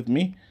 Bear with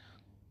me.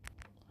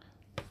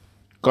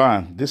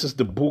 Khan, this is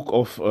the book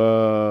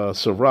of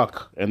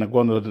Sirach, and I'm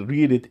going to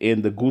read it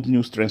in the Good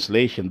News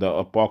Translation, the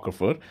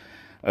Apocrypha,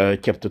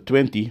 chapter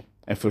 20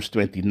 and verse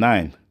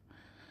 29.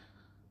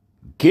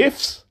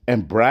 Gifts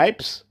and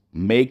bribes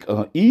make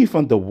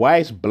even the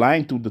wise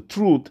blind to the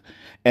truth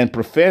and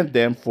prevent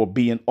them from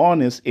being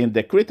honest in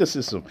their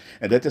criticism.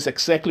 And that is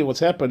exactly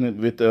what's happening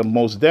with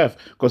Mos Def,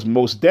 because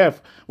Mos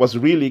Def was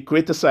really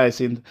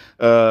criticizing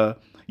a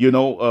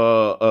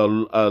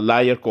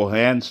liar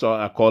Kohen, so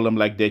I call him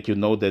like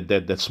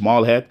that, that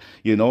small head,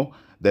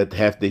 that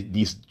have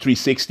these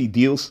 360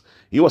 deals.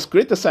 He was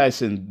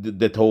criticizing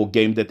that whole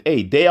game, that,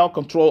 hey, they all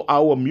control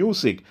our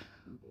music.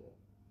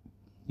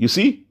 You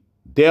see?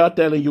 They are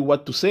telling you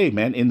what to say,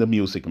 man, in the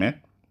music,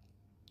 man.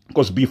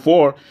 Because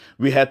before,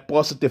 we had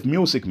positive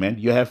music, man.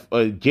 You have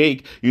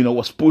Jake,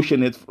 was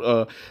pushing it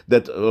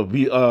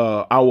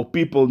that our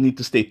people need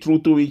to stay true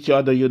to each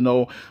other,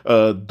 do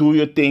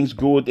your things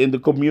good in the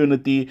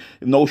community,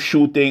 no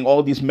shooting,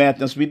 all these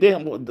madness.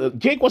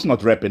 Jake was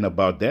not rapping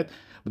about that.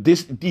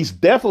 These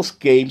devils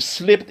came,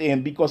 slipped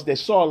in, because they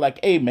saw like,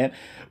 hey, man,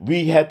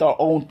 we had our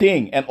own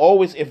thing. And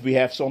always if we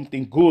have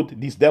something good,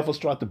 these devils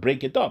try to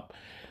break it up.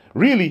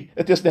 Really,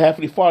 it is the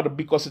Heavenly Father,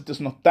 because it is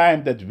not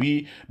time that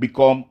we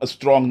become a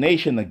strong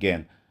nation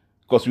again,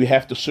 because we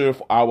have to serve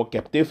our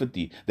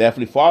captivity. The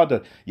Heavenly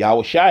Father,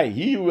 Yahweh Shai,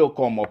 He will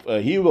come up,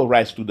 He will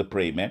rise to the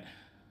prey, man.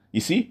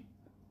 You see?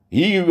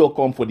 He will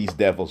come for these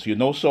devils, you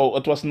know. So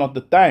it was not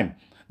the time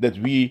that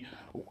we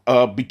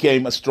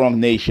became a strong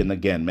nation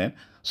again, man.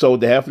 So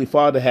the Heavenly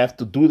Father has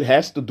to do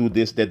this,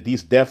 that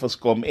these devils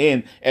come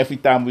in every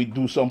time we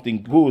do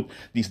something good.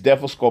 These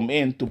devils come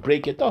in to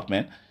break it up,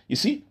 man. You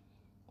see?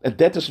 And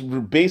that is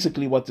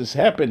basically what is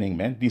happening,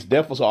 man. These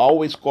devils are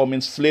always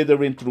coming,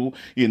 slithering through,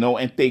 you know,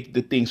 and take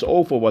the things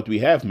over what we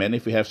have, man.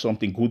 If we have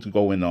something good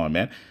going on,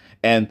 man,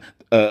 and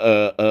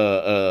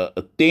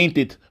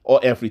tainted or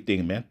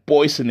everything, man,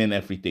 poisoning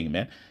everything,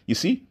 man. You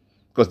see,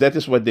 because that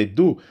is what they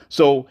do.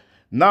 So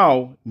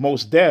now,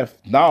 most deaf,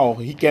 now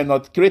he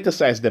cannot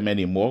criticize them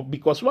anymore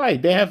because why?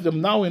 They have them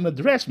now in a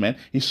dress, man.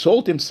 He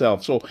sold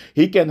himself, so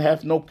he can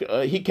have no,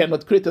 he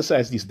cannot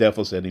criticize these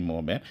devils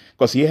anymore, man.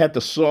 Because he had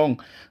the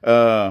song,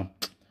 "Bear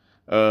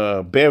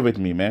with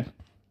Me," man.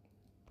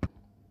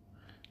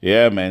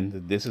 Yeah,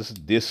 man. This is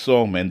this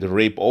song, man. The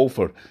Rape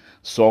Over.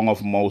 Song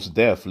of Most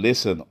Deaf.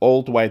 Listen,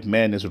 old white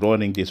man is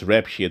running this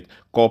rap shit.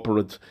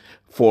 Corporate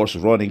force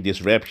running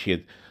this rap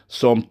shit.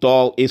 Some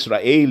tall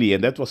Israeli,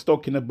 and that was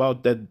talking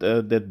about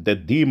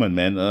that demon,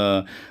 man,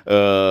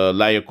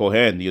 Liar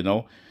Cohen, you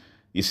know.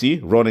 You see,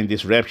 running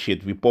this rap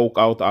shit. We poke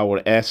out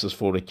our asses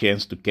for a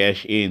chance to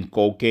cash in.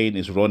 Cocaine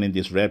is running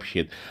this rap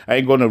shit. I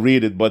ain't gonna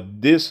read it,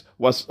 but this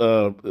was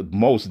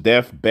Most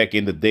Deaf back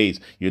in the days,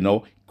 you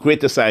know,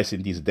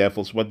 criticizing these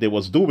devils, what they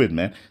was doing,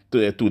 man,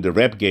 to the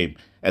rap game.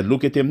 And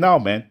look at him now,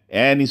 man.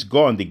 And he's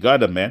gone. They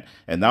got him, man.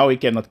 And now he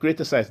cannot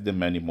criticize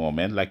them anymore,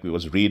 man. Like we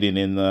was reading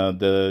in the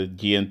the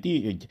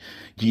GNT,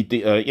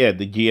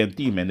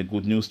 man, the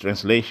Good News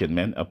Translation,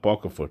 man,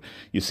 Apocrypha.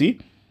 You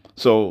see?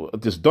 So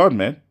it is done,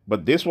 man.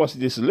 But this was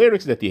this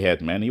lyrics that he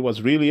had, man. He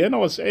was really, and I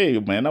was, hey,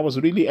 man, I was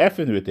really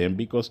effing with him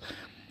because,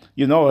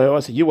 you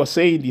know, he was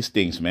saying these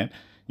things, man.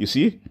 You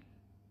see?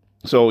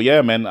 So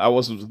yeah, man, I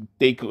was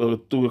take to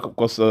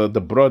because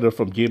the brother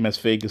from GMS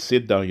Vegas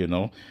sit down, you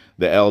know,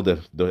 the elder,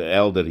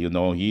 you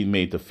know, he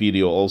made a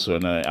video also,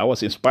 and I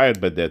was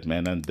inspired by that,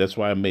 man, and that's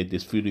why I made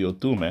this video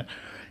too, man.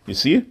 You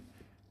see,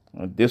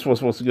 this was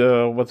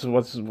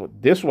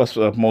this was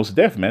Most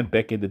Def, man,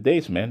 back in the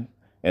days, man,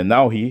 and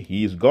now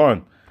he is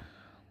gone.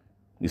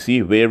 You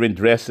see, wearing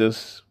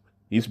dresses,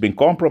 he's been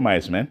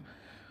compromised, man.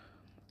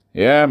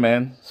 Yeah,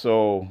 man.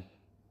 So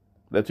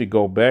let me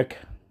go back.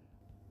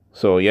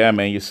 So yeah,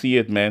 man, you see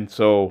it, man.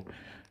 So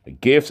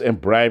gifts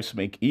and bribes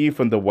make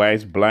even the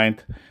wise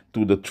blind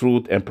to the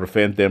truth and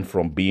prevent them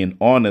from being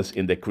honest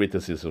in their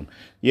criticism.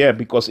 Yeah,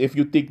 because if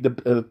you take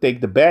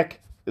the back,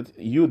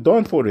 you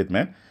done for it,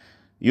 man.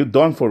 You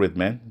done for it,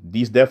 man.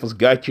 These devils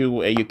got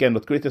you, and you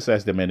cannot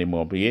criticize them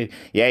anymore. But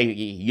yeah,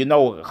 you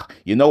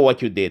know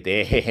what you did.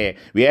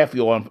 We have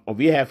you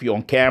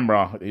on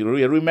camera.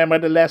 You remember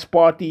the last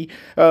party,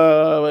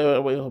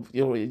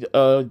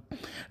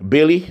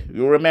 Billy?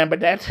 You remember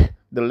that?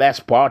 The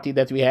last party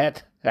that we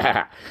had?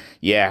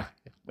 Yeah,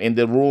 in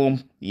the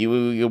room,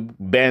 you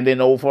bending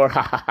over.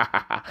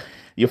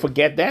 You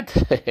forget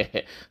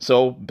that?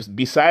 So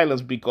be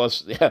silent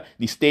because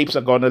these tapes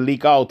are gonna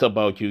leak out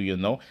about you, you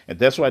know, and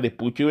that's why they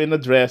put you in a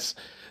dress.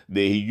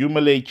 They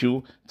humiliate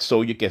you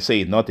so you can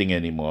say nothing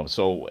anymore.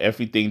 So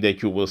everything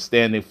that you were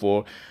standing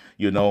for,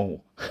 you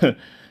know,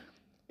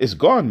 is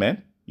gone,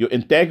 man. Your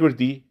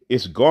integrity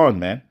is gone,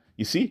 man.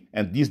 You see?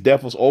 And these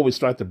devils always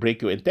try to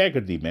break your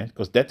integrity, man,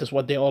 because that is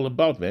what they're all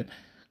about, man.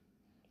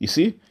 You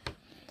see?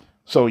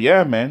 So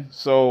yeah, man.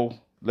 So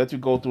let me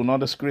go to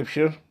another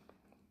scripture.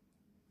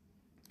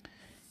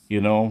 You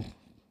know,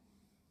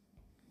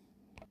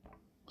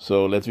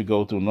 so let me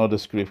go to another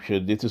scripture.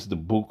 This is the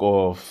book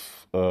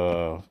of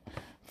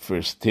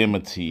First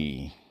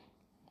Timothy.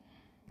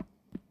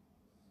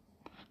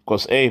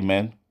 Because, hey,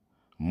 man,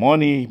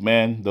 money,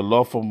 man, the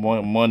love for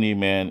money,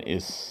 man,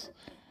 is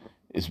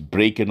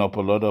breaking up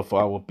a lot of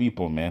our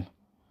people, man.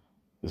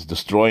 It's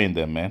destroying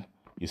them, man.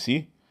 You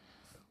see?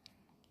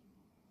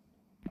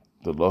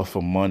 The love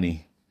for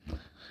money.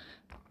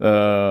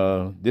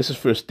 This is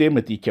First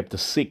Timothy chapter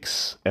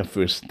 6 and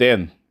verse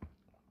 10.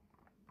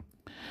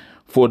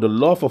 For the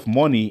love of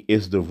money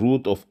is the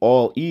root of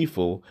all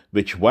evil,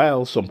 which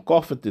while some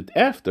coveted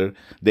after,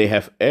 they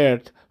have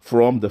erred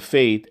from the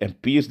faith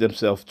and pierced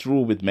themselves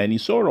through with many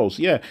sorrows.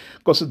 Yeah,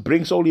 because it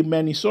brings only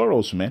many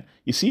sorrows, man.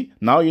 You see,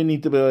 now you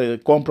need to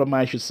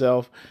compromise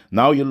yourself.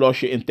 Now you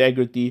lost your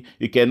integrity.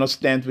 You cannot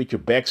stand with your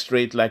back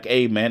straight like,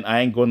 hey, man,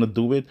 I ain't gonna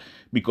do it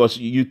because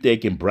you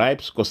taking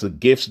bribes, because the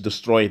gifts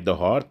destroy the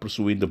heart,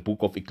 pursuing the book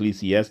of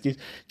Ecclesiastes,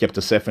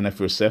 chapter 7 and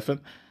verse 7.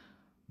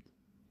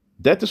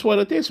 That is what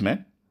it is,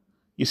 man.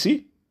 You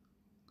see?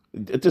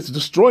 It is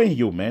destroying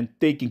you, man,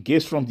 taking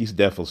gifts from these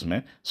devils,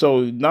 man.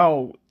 So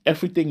now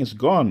everything is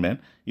gone, man.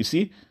 You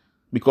see?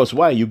 Because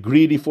why? You're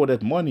greedy for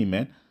that money,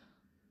 man.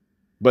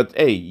 But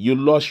hey, you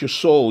lost your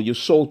soul. You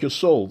sold your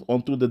soul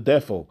onto the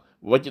devil.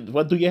 What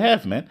do you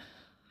have, man?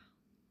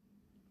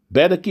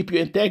 Better keep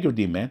your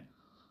integrity, man.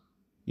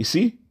 You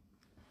see?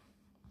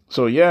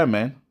 So yeah,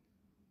 man.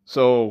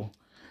 So,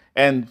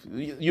 and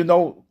you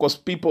know, because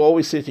people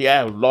always say,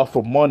 yeah, love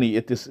for money,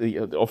 it is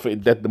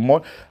that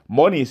the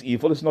money is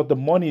evil. It's not the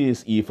money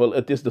is evil.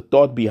 It is the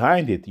thought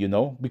behind it, you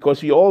know,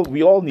 because we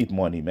all need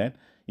money, man.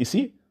 You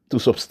see, to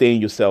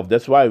sustain yourself.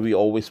 That's why we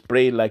always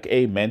pray like,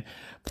 amen,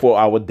 for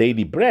our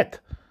daily bread.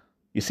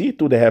 You see,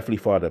 to the Heavenly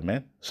Father,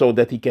 man, so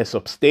that He can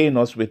sustain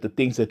us with the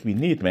things that we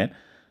need, man.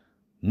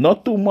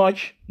 Not too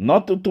much,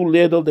 not too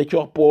little that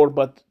you're poor,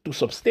 but to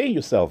sustain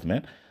yourself,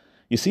 man.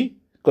 You see,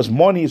 because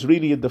money is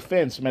really a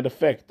defense. Matter of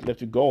fact,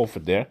 let me go over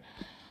there.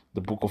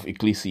 The book of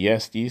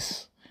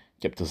Ecclesiastes,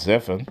 chapter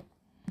 7.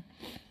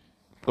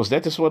 Because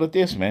that is what it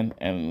is, man.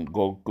 And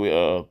go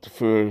to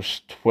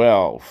verse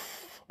 12.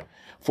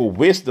 For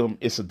wisdom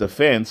is a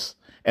defense,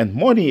 and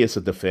money is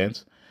a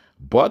defense,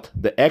 but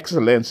the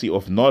excellency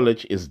of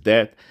knowledge is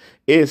that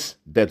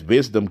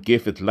wisdom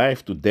giveth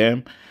life to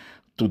them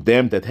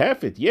that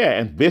have it. Yeah,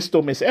 and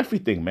wisdom is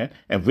everything, man.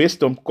 And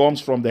wisdom comes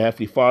from the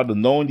Heavenly Father,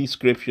 knowing these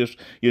scriptures,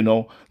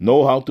 know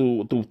how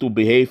to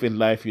behave in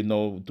life, to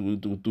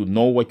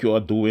know what you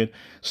are doing,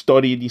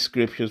 study these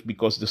scriptures,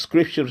 because the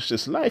scriptures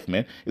is life,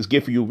 man. It's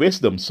giving you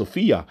wisdom,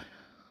 Sophia.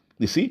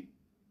 You see?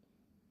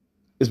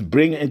 It's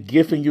bringing and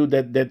giving you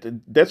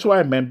that's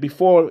why, man,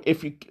 before,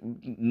 if you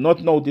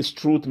not know this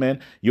truth, man,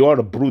 you are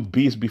a brute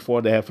beast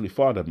before the Heavenly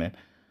Father, man.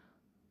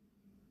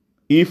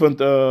 Even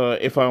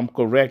if I'm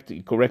correct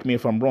me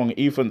if I'm wrong,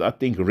 even I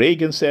think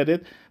Reagan said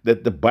it,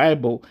 that the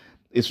Bible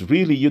is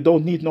really, you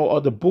don't need no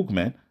other book,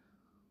 man.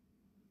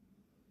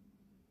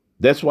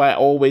 That's why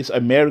always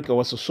America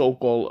was a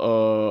so-called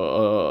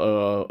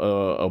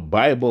a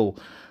Bible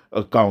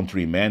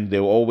country, man.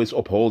 They were always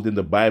upholding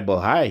the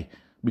Bible high.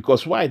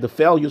 Because why? The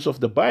values of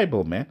the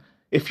Bible, man.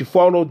 If you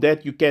follow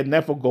that, you can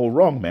never go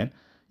wrong, man.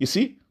 You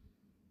see?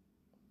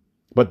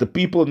 But the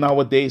people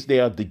nowadays,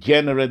 they are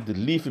degenerate, they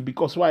leave it,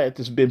 because why? It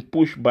has been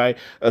pushed by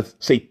a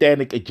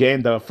satanic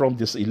agenda from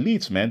these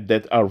elites, man,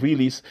 that are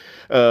really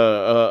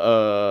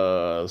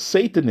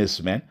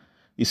Satanists, man.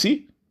 You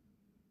see?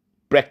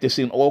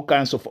 Practicing all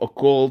kinds of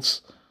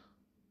occults,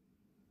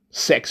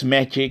 sex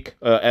magic,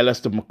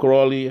 Aleister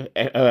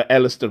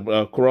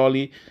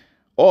Crowley.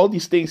 All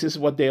these things is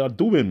what they are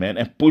doing, man,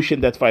 and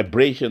pushing that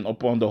vibration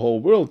upon the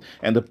whole world.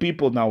 And the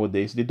people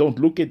nowadays, they don't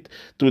look it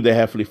to the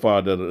Heavenly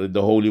Father,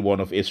 the Holy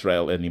One of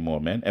Israel anymore,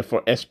 man. And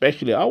for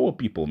especially our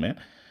people, man.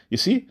 You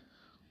see?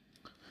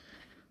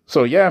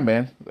 So yeah,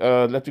 man.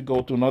 Let me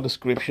go to another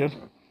scripture.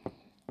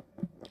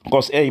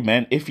 Because, hey,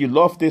 man, if you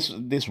love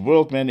this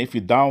world, man, if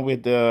you're down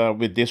with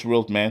this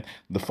world, man,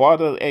 the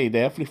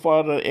Heavenly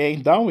Father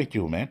ain't down with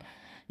you, man.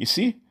 You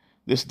see?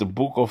 This is the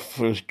book of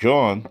 1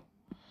 John.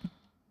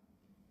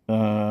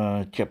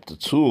 Chapter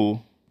 2,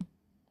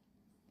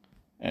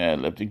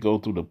 and let me go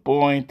to the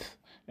point,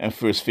 and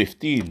verse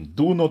 15.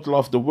 Do not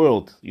love the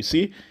world. You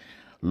see,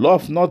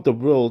 love not the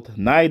world,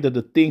 neither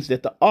the things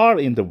that are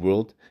in the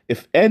world.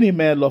 If any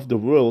man love the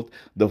world,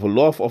 the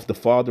love of the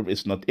Father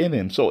is not in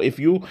him. So if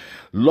you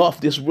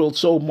love this world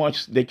so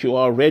much that you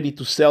are ready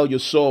to sell your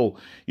soul,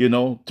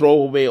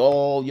 throw away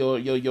all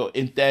your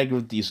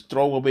integrities,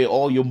 throw away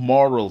all your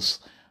morals,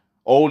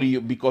 only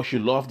because you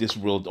love this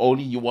world,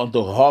 only you want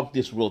to hug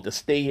this world, to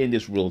stay in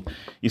this world.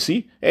 You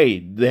see, hey,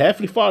 the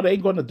Heavenly Father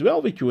ain't gonna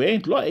dwell with you.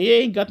 He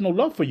ain't got no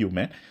love for you,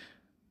 man.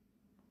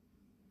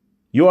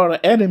 You are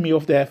an enemy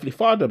of the Heavenly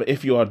Father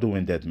if you are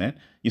doing that, man.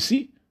 You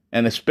see,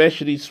 and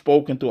especially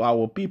spoken to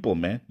our people,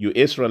 man. You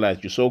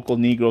Israelites, you so-called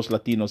Negroes,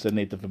 Latinos, and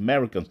Native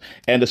Americans,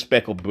 and the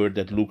speckled bird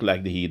that look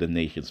like the heathen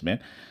nations, man.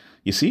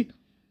 You see,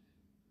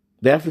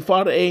 the Heavenly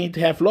Father ain't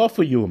have love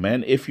for you,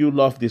 man, if you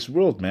love this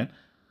world, man.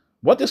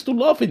 What is to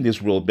love in this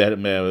world,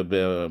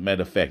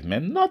 matter of fact,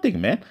 man?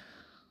 Nothing, man.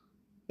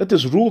 It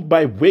is ruled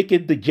by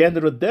wicked,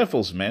 degenerate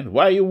devils, man.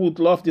 Why you would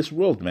love this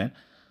world, man?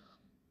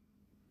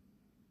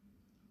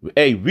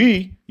 Hey,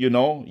 we,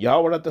 Yahweh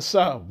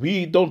Atasa,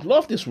 we don't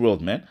love this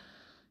world, man.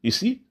 You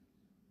see?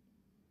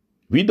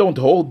 We don't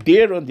hold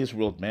dear on this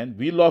world, man.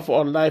 We love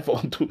our life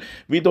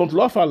we don't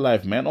love our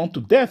life, man, unto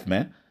death,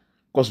 man.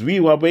 Because we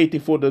were waiting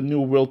for the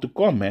new world to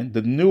come, man.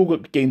 The new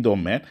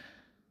kingdom, man.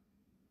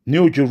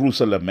 New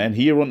Jerusalem, man,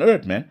 here on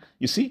earth, man.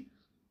 You see?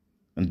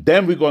 And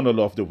then we're going to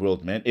love the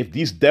world, man. If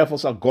these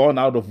devils are gone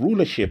out of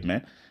rulership,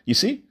 man. You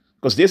see?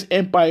 Because this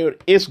empire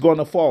is going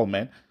to fall,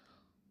 man.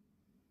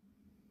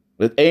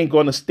 It ain't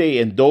going to stay.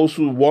 And those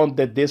who want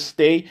that this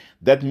stay,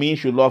 that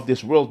means you love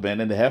this world,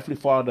 man. And the Heavenly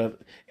Father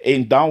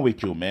ain't down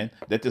with you, man.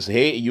 That is,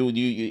 hey,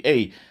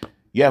 you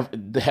have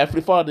the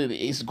Heavenly Father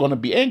is going to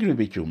be angry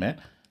with you, man.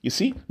 You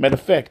see? Matter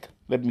of fact,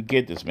 let me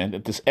get this, man.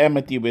 It is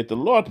enmity with the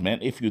Lord, man,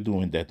 if you're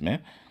doing that,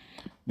 man.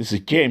 This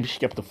is James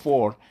chapter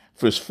 4,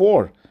 verse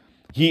 4.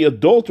 Ye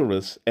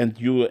adulterers and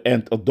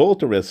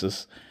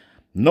adulteresses,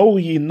 know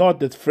ye not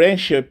that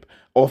friendship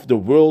of the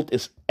world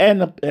is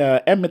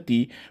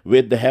enmity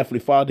with the Heavenly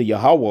Father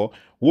Yahweh?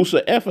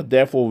 Whosoever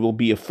therefore will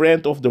be a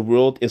friend of the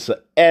world is an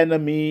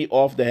enemy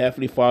of the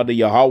Heavenly Father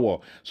Yahweh.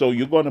 So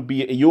you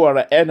are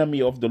an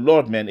enemy of the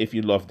Lord, man, if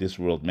you love this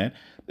world, man.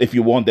 If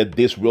you want that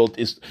this world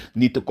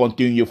need to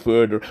continue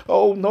further.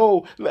 Oh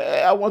no,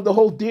 I want to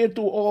hold dear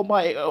to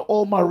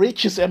all my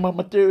riches and my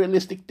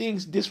materialistic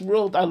things. This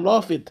world, I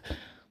love it.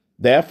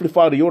 The Heavenly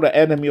Father, you're an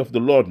enemy of the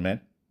Lord,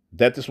 man.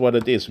 That is what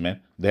it is, man.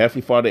 The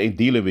Heavenly Father ain't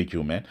dealing with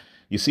you, man.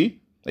 You see?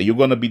 And you're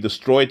going to be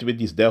destroyed with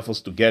these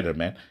devils together,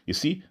 man. You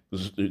see?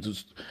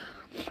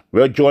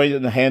 We're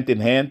joined hand in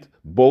hand.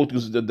 Both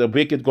the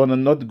wicked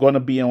not gonna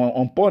be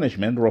on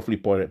punishment, roughly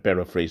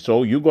paraphrase.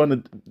 So you're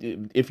gonna,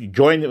 if you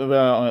join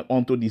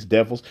onto these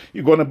devils,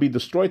 you're gonna be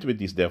destroyed with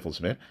these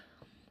devils, man.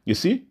 You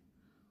see?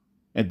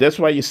 And that's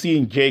why you see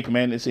in Jake,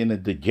 man, it's in a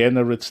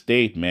degenerate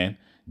state, man.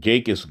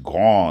 Jake is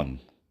gone.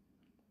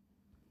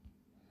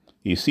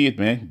 You see it,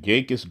 man?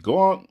 Jake is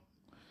gone.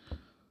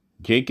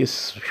 Jake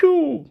is,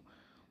 whew.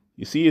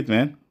 You see it,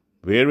 man?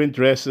 Wearing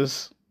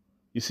dresses.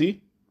 You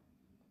see?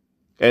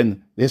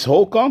 And his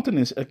whole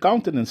countenance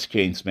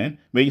changed, man.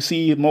 When you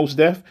see Mos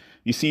Def,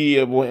 you see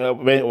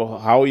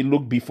how he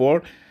looked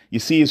before. You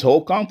see his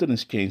whole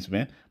countenance changed,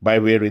 man, by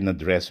wearing a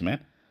dress,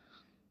 man.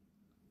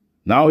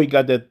 Now he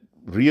got that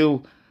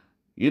real,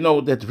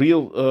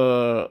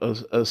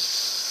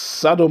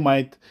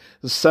 sodomite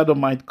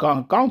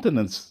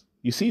countenance.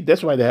 You see,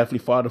 that's why the Heavenly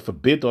Father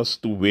forbid us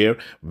to wear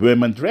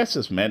women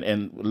dresses, man,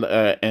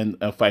 and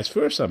vice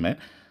versa, man.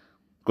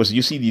 Because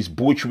you see these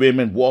butch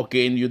women walk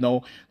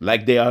in,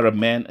 like they are a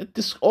man.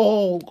 It's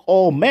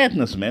all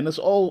madness, man. It's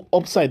all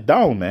upside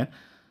down, man.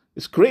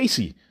 It's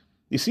crazy.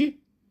 You see?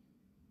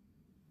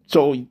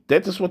 So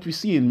that is what we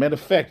see. In matter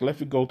of fact, let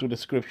me go to the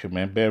scripture,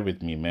 man. Bear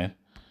with me, man.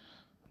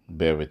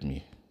 Bear with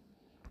me.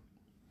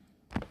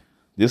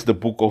 This is the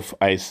book of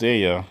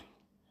Isaiah.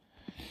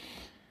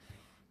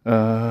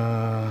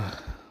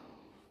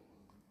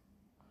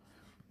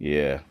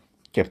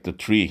 Chapter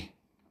 3.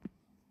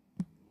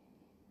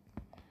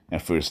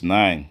 And verse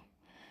 9.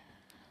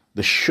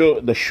 The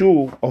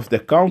shoe of their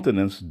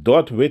countenance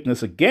doth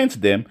witness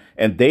against them,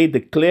 and they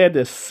declare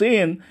their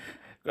sin.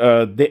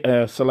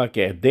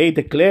 They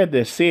declare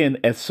their sin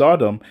at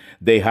Sodom,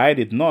 they hide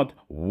it not.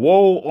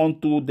 Woe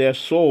unto their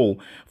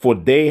soul, for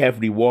they have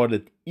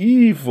rewarded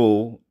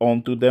evil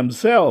unto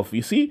themselves.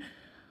 You see?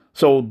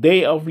 So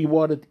they have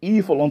rewarded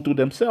evil unto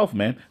themselves,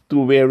 man,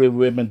 to wear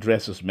women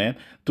dresses, man,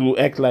 to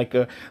act like,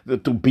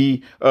 to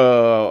be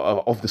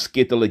of the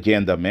skittle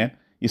agenda, man.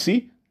 You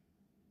see?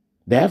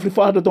 The Heavenly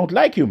Father don't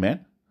like you,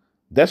 man.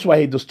 That's why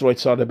he destroyed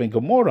Sodom and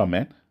Gomorrah,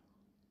 man.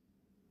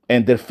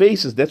 And their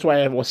faces, that's why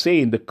I was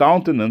saying the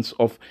countenance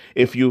of,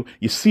 if you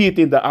see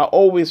it I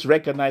always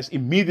recognize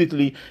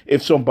immediately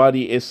if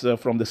somebody is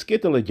from the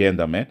skittle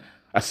agenda, man.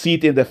 I see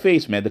it in their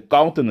face, man. The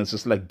countenance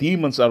is like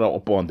demons are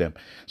upon them.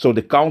 So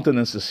the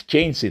countenance is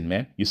changing,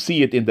 man. You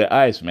see it in their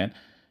eyes, man.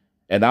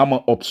 And I'm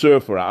an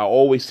observer. I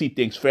always see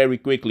things very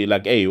quickly,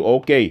 like, hey,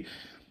 okay.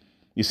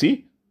 You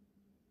see?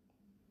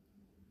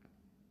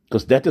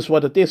 Because that is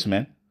what it is,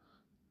 man.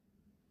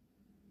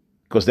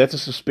 Because that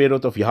is the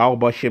spirit of Yahweh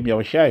Bashem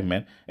Yahushai,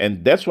 man.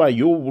 And that's why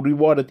you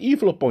rewarded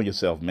evil upon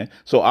yourself, man.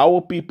 So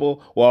our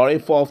people who are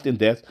involved in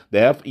that,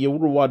 you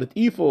rewarded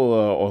evil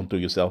onto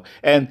yourself.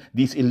 And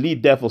these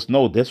elite devils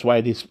know that's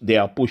why they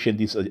are pushing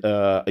this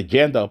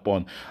agenda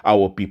upon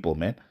our people,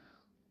 man.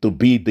 To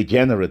be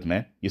degenerate,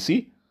 man. You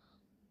see?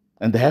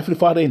 And the Heavenly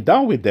Father ain't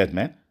down with that,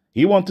 man.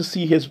 He wants to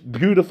see his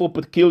beautiful,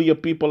 peculiar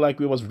people like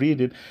we was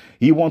reading.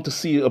 He wants to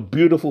see a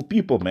beautiful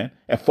people, man,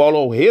 and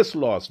follow his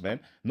laws,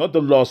 man, not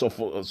the laws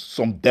of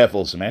some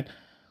devils, man.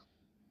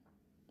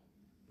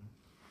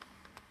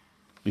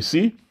 You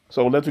see?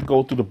 So let me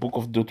go to the book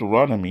of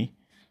Deuteronomy.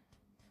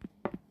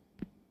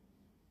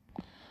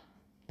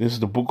 This is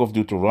the book of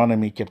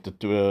Deuteronomy, chapter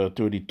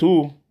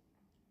 32,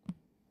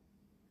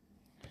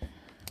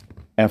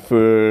 and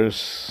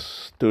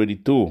verse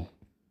 32.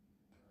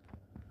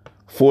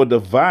 For the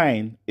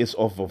vine is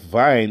of a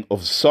vine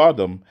of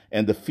Sodom,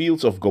 and the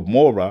fields of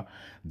Gomorrah.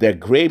 Their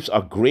grapes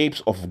are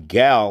grapes of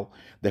gall.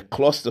 Their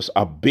clusters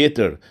are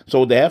bitter.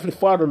 So the Heavenly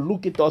Father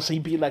look at us, he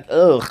be like,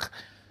 ugh,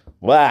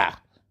 wow,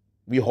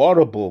 we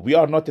horrible. We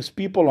are not his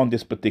people on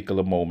this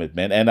particular moment,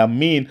 man. And I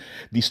mean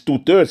these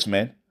 2/3,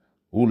 man,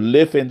 who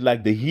live in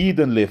like the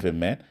heathen living,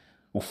 man,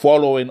 who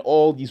follow in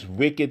all these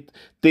wicked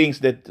things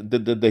that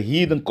the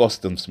heathen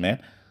customs,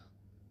 man,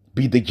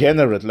 be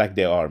degenerate like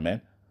they are,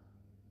 man.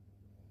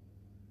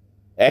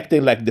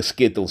 Acting like the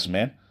Skittles,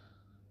 man.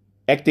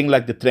 Acting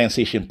like the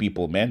transition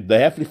people, man. The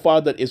Heavenly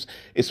Father is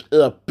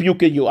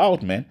puking you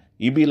out, man.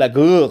 You be like,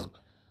 ugh,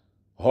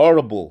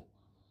 horrible.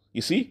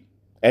 You see?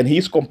 And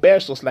he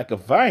compares us like a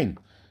vine.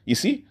 You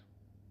see?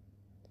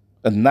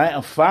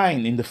 A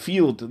vine in the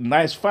field, a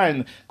nice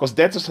vine. Because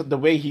that is the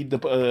way he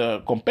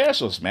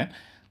compares us, man.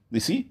 You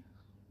see?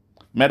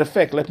 Matter of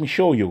fact, let me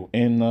show you.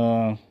 In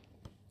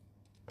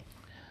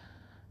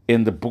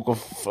the book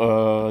of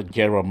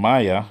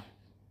Jeremiah,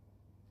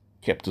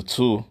 chapter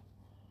 2,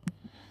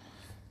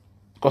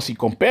 because he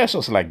compares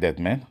us like that,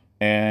 man.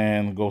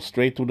 And go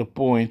straight to the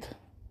point.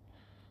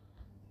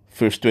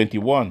 Verse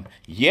 21.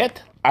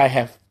 Yet I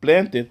have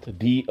planted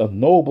thee a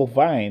noble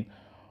vine,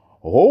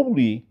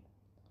 holy,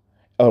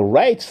 a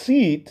right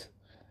seed.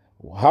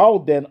 How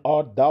then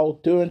art thou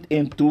turned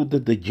into the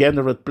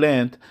degenerate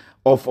plant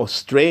of a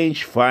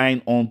strange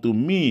vine unto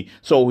me?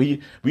 So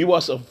we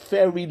was a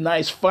very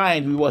nice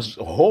vine. We was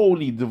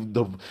holy,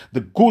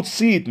 the good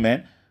seed,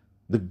 man.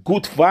 The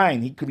good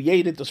vine, he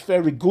created us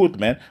very good,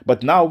 man.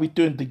 But now we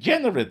turn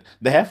degenerate.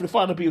 The Heavenly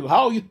Father, people,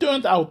 how you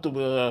turned out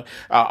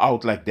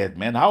like that,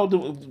 man?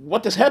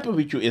 What has happened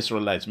with you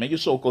Israelites, man? You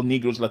so-called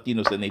Negroes,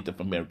 Latinos, and Native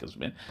Americans,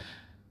 man.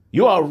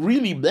 You are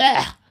really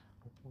blah,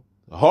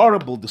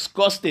 horrible,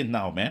 disgusting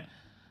now, man.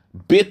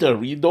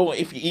 Bitter. You don't.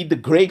 If you eat the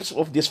grapes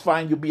of this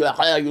vine, you'll be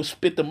like, you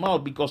spit them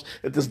out because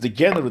it is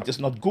degenerate. It's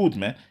not good,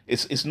 man.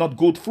 It's not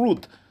good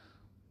fruit.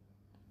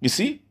 You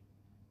see?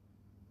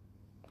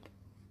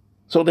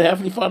 So the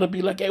Heavenly Father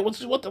be like, hey, what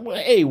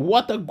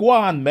a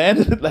guan,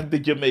 man. Like the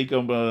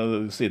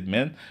Jamaican said,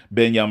 man.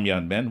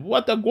 Benjamin, man.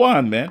 What a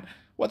guan, man.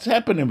 What's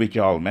happening with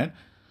y'all, man?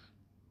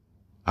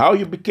 How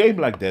you became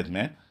like that,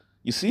 man?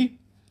 You see?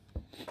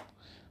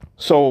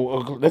 So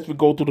let me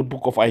go to the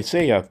book of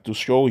Isaiah to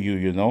show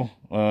you,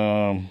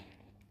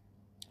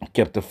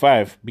 chapter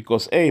 5.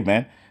 Because, hey,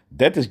 man,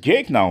 that is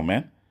Jake now,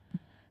 man.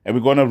 And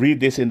we're going to read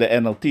this in the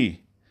NLT.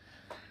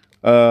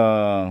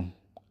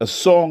 A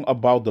song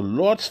about the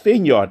Lord's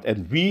vineyard,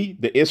 and we,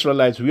 the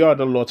Israelites, we are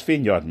the Lord's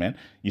vineyard, man.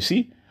 You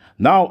see?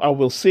 Now I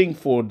will sing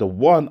for the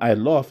one I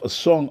love a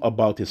song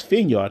about his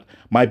vineyard.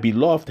 My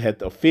beloved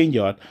had a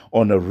vineyard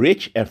on a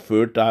rich and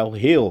fertile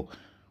hill.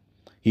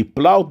 He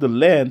plowed the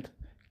land,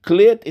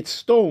 cleared its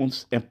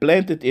stones, and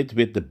planted it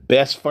with the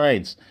best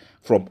vines.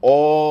 From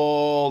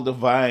all the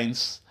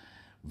vines,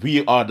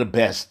 we are the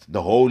best,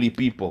 the holy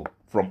people,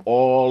 from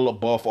all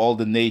above all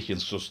the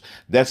nations. So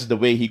that's the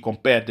way he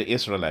compared the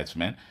Israelites,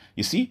 man.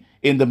 You see,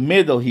 in the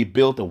middle, he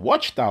built a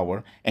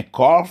watchtower and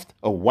carved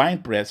a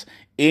winepress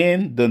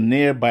in the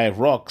nearby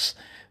rocks.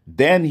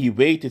 Then he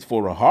waited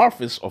for a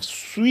harvest of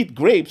sweet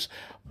grapes,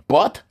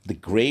 but the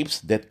grapes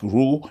that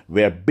grew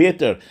were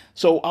bitter.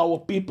 So our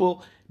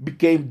people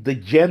became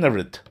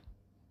degenerate.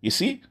 You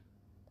see?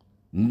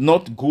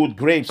 Not good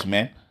grapes,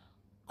 man.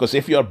 Because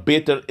if you're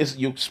bitter,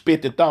 you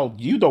spit it out.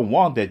 You don't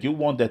want that. You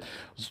want that.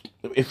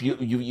 If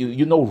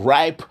you know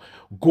ripe,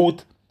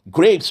 good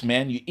grapes,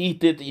 man. You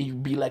eat it, you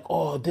be like,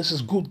 oh, this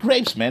is good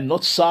grapes, man.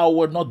 Not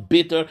sour, not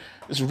bitter.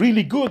 It's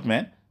really good,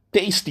 man.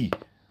 Tasty.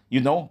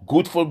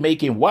 Good for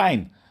making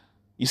wine.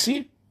 You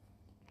see?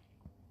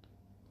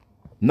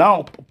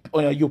 Now,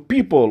 you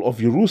people of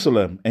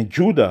Jerusalem and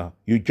Judah,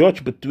 you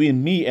judge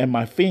between me and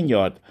my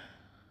vineyard.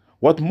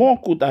 What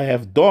more could I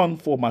have done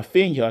for my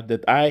vineyard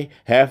that I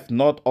have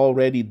not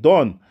already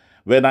done?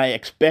 When I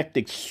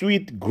expected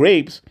sweet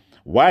grapes,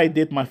 why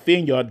did my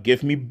vineyard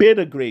give me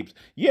bitter grapes?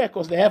 Yeah,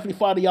 because the Heavenly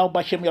Father,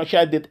 Yahweh Shem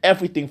Yahushua, did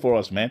everything for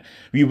us, man.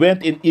 We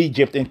went in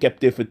Egypt in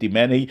captivity,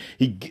 man.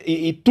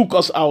 He took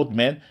us out,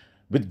 man.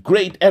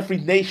 With every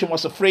nation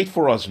was afraid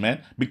for us,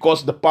 man,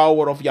 because the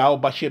power of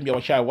Yahweh Shem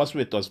Yahushua was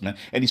with us, man.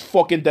 And these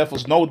fucking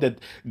devils know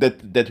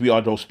that we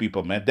are those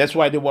people, man. That's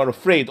why they were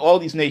afraid. All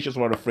these nations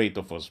were afraid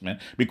of us, man.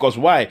 Because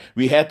why?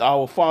 We had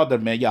our Father,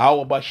 man.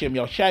 Yahweh Shem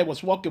Yahushua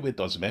was walking with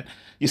us, man.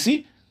 You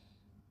see?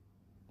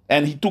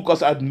 And he took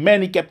us out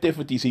many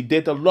captivities. He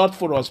did a lot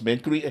for us,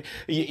 man.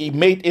 He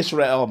made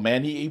Israel,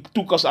 man. He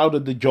took us out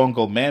of the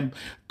jungle, man.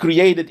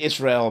 Created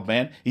Israel,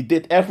 man. He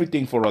did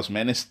everything for us,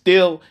 man. And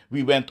still,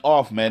 we went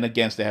off, man,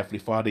 against the Heavenly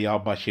Father,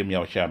 Yahweh Shem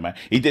Yahushua, man.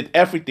 He did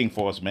everything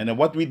for us, man. And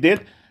what we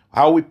did,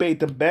 how we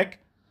paid them back?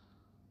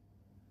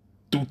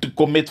 To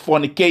commit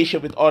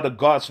fornication with other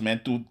gods,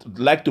 man.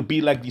 To be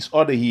like these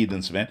other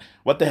heathens, man.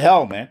 What the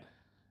hell, man?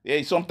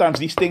 Yeah, sometimes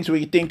these things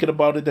when you're thinking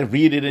about it and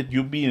reading it,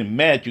 you're being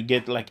mad. You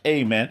get like,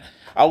 hey, man,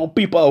 our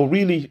people are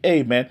really,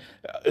 hey, man,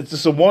 it's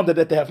just a wonder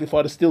that the Heavenly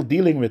Father is still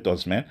dealing with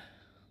us, man.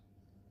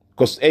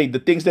 Because, hey, the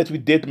things that we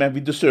did, man, we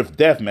deserve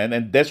death, man.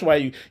 And that's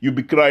why you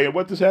be crying,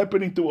 what is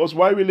happening to us?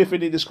 Why are we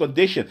living in this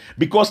condition?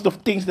 Because the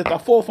things that our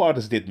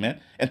forefathers did,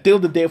 man. Until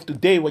the day of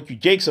today, what you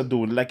Jakes are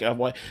doing, like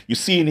what you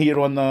seen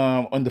here on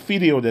the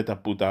video that I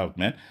put out,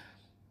 man.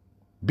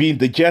 Being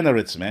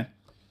degenerates, man.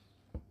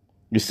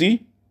 You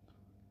see?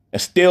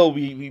 And still,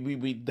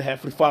 we the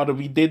Heavenly Father,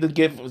 we didn't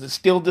give.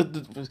 Still,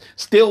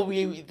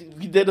 we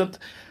didn't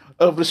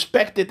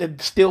respect it,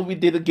 and still we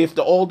didn't give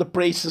all the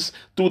praises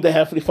to the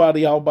Heavenly Father,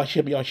 Yahweh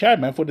Shem Yahushua,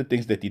 man, for the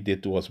things that He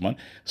did to us, man.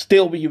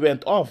 Still, we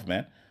went off,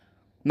 man.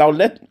 Now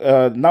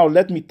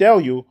let me tell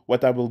you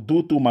what I will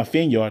do to my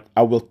vineyard.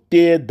 I will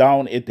tear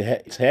down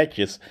its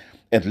hedges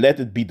and let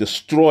it be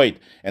destroyed.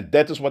 And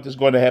that is what is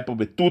going to happen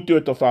with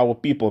 2/3 of our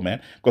people,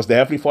 man. Because the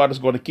Heavenly Father is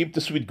going to keep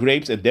the sweet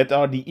grapes, and that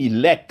are the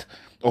elect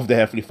of the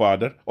Heavenly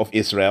Father of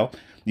Israel.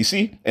 You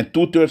see? And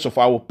 2/3 of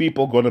our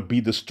people going to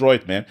be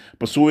destroyed, man.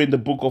 Pursuing the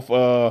book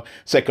of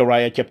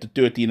Zechariah chapter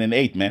 13 and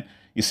 8, man.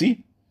 You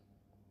see?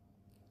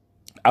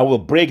 I will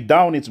break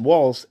down its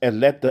walls and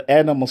let the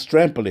animals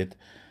trample it.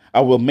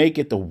 I will make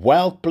it a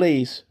wild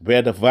place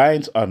where the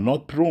vines are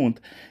not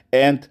pruned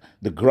and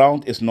the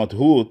ground is not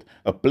hoed,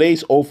 a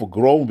place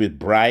overgrown with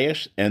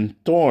briars and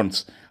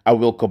thorns. I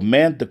will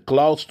command the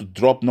clouds to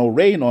drop no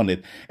rain on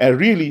it. And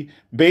really,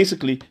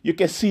 basically, you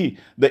can see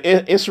the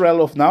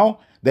Israel of now,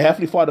 the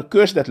Heavenly Father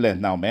cursed that land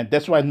now, man.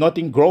 That's why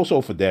nothing grows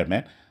over there,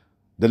 man.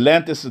 The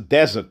land is a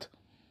desert.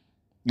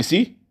 You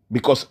see?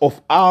 Because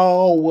of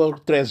our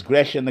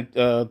transgression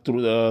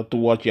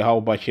towards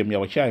Yahweh Shem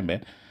Yahushua,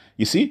 man.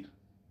 You see?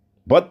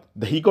 But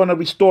He gonna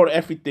restore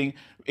everything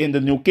in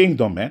the new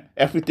kingdom, man.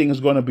 Everything is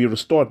going to be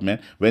restored, man.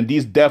 When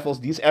these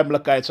devils, these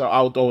Amalekites are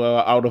out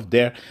of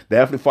there, the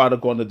Heavenly Father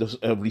going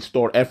to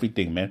restore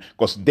everything, man.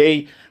 Because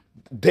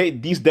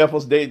these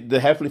devils, the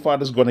Heavenly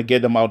Father is going to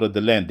get them out of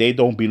the land. They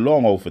don't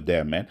belong over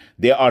there, man.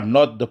 They are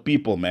not the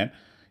people, man.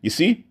 You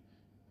see?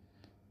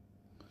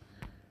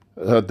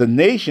 The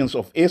nations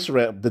of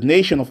Israel, the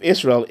nation of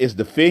Israel is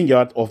the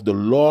vineyard of the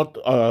Lord,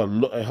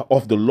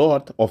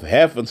 of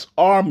heaven's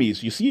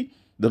armies. You see,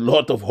 the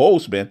Lord of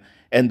hosts, man.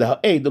 And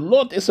the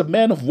Lord is a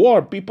man of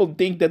war. People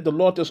think that the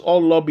Lord is all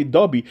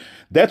lobby-dobby.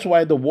 That's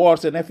why the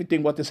wars and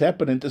everything what is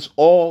happening is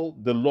all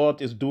the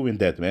Lord is doing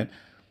that, man.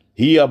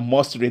 He are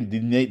mustering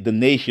the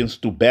nations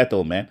to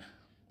battle, man.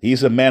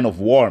 He's a man of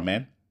war,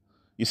 man.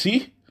 You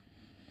see?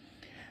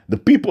 The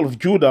people of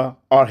Judah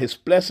are his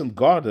pleasant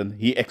garden.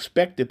 He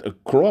expected a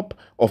crop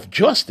of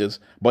justice,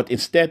 but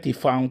instead he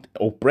found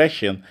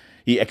oppression.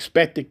 He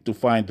expected to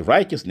find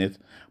righteousness,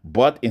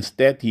 but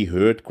instead he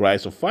heard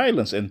cries of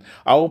violence. And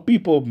our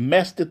people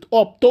messed it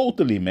up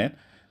totally, man.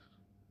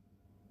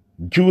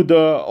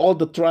 Judah, all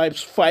the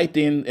tribes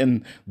fighting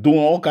and doing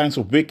all kinds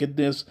of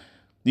wickedness,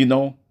 you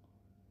know,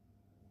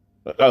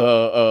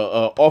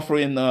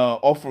 offering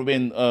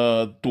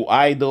to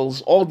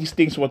idols, all these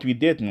things what we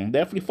did. The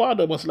Heavenly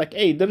Father was like,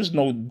 hey, there is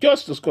no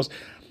justice, because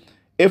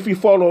if we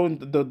follow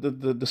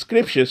the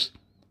scriptures,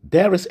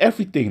 there is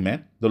everything,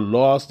 man. The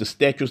laws, the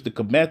statutes, the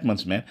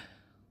commandments, man.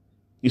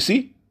 You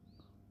see?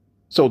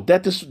 So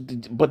that is,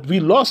 but we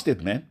lost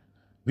it, man.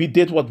 We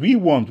did what we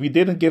want. We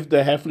didn't give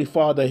the Heavenly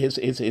Father his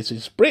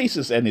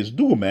praises and his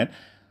due, man.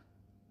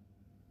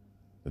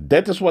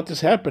 That is what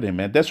is happening,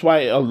 man. That's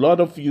why a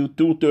lot of you,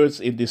 2/3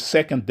 in this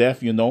second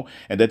death, you know,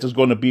 and that is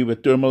going to be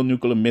with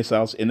thermonuclear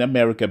missiles in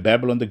America,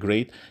 Babylon the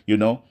Great, you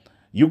know,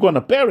 you're going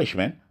to perish,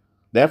 man.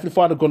 The Heavenly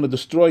Father going to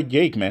destroy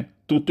Jake, man.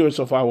 2/3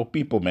 of our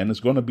people, man,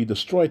 is going to be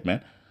destroyed,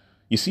 man.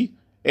 You see?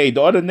 Hey,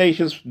 the other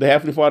nations, the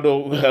Heavenly Father,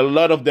 a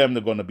lot of them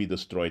are going to be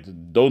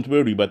destroyed. Don't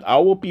worry. But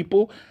our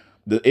people,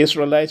 the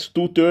Israelites,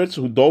 2/3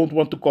 who don't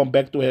want to come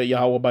back to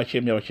Yahweh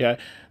Bashem Yahushua,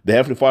 the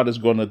Heavenly Father is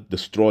going to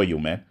destroy you,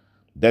 man.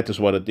 That is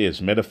what it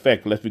is. Matter of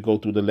fact, let me go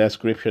to the last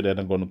scripture that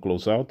I'm going to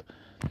close out.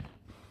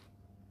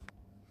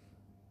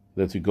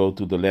 Let me go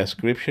to the last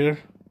scripture.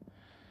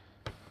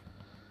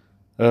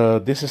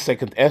 This is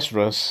 2nd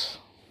Ezra,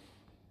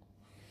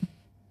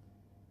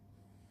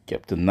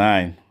 chapter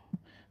 9.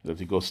 Let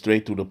me go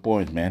straight to the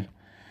point, man.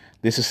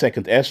 This is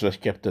 2nd Ezra,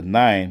 chapter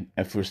 9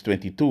 and verse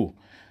 22.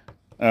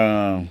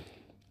 Let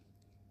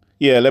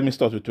me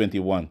start with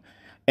 21.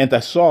 And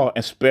I saw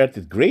and spared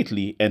it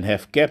greatly and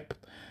have kept.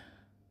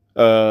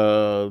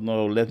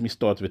 Let me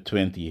start with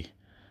 20.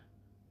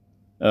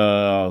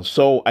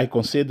 So I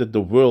considered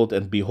the world,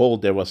 and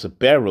behold, there was a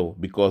peril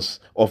because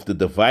of the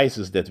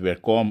devices that were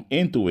come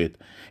into it.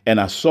 And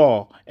I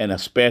saw and I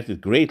spared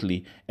it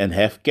greatly, and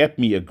have kept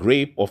me a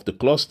grape of the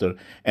cluster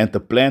and the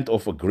plant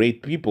of a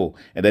great people.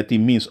 And that he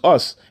means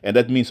us, and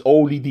that means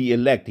only the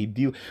elect.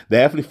 The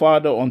Heavenly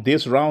Father on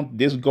this round,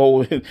 this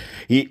go,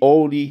 he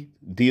only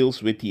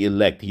deals with the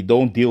elect. He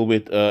don't deal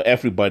with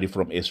everybody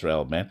from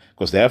Israel, man,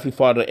 because the Heavenly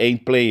Father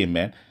ain't playing,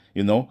 man.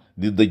 You know,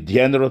 the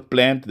degenerate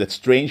plant, that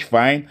strange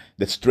vine,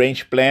 that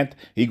strange plant,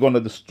 he gonna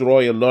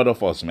destroy a lot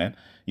of us, man.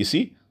 You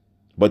see?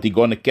 But he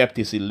gonna keep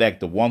his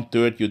elect, the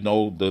 1/3, you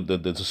know,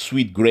 the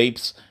sweet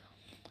grapes.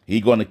 He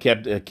gonna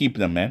keep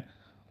them, man.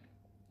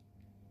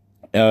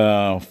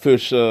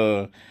 Verse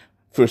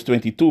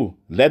 22.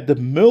 Let the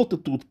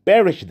multitude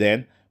perish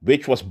then,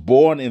 which was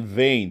born in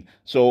vain.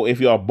 So if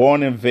you are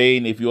born in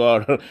vain, if you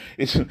are,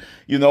 if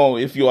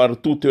you are a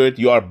 2/3,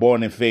 you are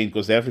born in vain,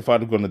 because the Heavenly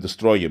Father is gonna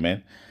destroy you,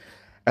 man.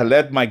 And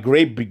let my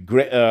grape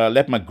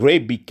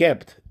be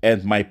kept,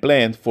 and my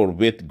plant, for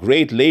with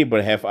great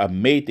labor have I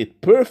made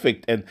it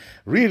perfect. And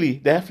really,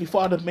 the Heavenly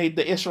Father made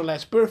the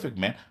Israelites perfect,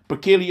 man.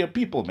 Peculiar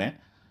people, man.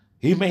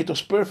 He made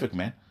us perfect,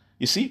 man.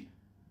 You see?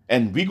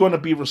 And we're gonna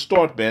be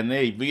restored, man.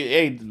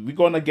 We're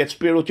gonna get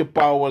spiritual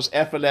powers,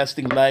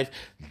 everlasting life.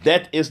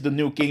 That is the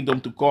new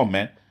kingdom to come,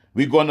 man.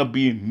 We're gonna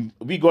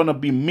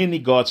be mini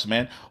gods,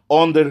 man,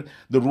 under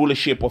the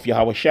rulership of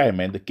Yahweh Shai,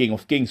 man, the King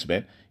of Kings,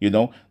 man. You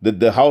know,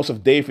 the house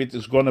of David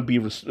is gonna be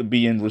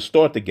being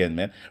restored again,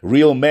 man.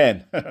 Real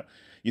man,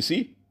 you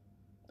see.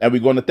 And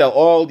we're gonna tell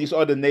all these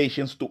other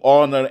nations to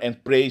honor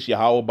and praise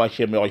Yahweh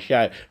Bashem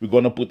Yahushua. We're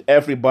gonna put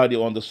everybody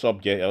on the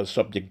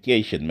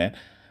subjugation, man.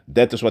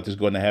 That is what is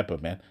gonna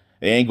happen, man.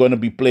 They ain't gonna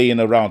be playing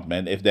around,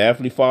 man. If the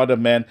Heavenly Father,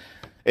 man,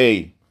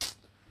 hey,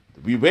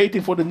 we're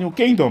waiting for the new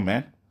kingdom,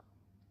 man,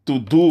 to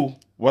do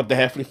what the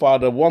Heavenly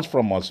Father wants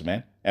from us,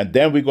 man. And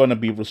then we're going to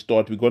be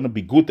restored. We're going to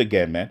be good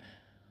again, man.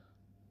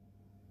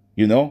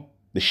 You know,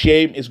 the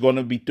shame is going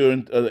to be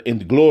turned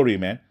into glory,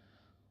 man.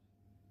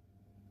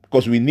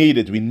 Because we need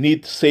it. We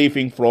need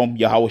saving from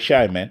Yahweh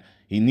Shai, man.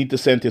 He need to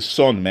send his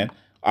son, man.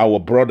 Our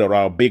brother,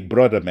 our big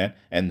brother, man.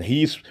 And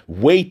he's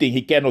waiting.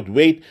 He cannot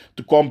wait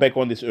to come back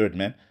on this earth,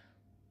 man.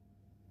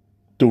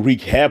 To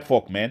wreak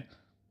havoc, man.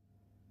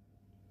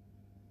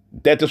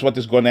 That is what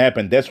is going to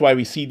happen. That's why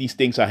we see these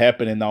things are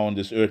happening now on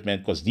this earth, man,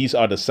 because these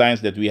are the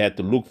signs that we had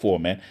to look for,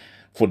 man.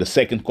 for the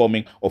second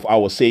coming of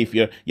our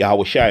Savior,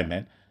 Yahweh Shai,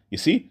 man. You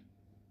see?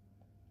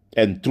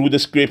 And through the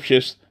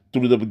scriptures,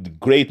 through the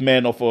great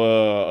men of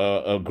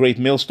a great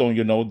millstone,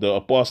 you know, the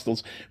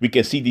apostles, we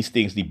can see these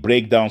things, the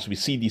breakdowns, we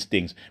see these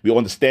things. We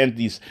understand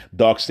these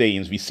dark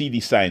sayings. We see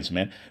these signs,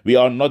 man. We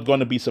are not going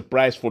to be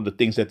surprised for the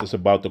things that is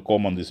about to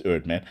come on this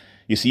earth, man.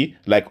 You see,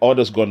 like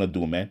others going to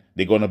do, man.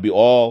 They're going to be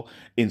all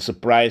in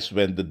surprise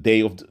when the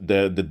day of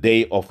the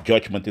day of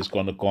judgment is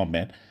going to come,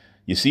 man.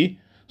 You see?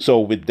 So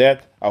with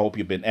that, I hope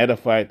you've been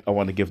edified. I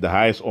want to give the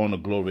highest honor,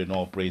 glory, and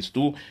all praise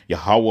to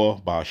Yahweh,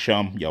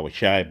 Ba'asham, Yahweh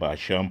Shai,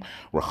 Ba'asham,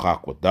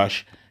 Rachak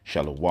Wadash,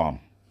 Shalom.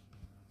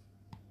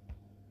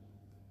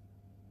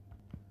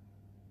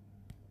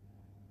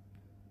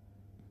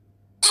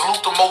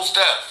 Salute the most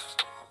deaf.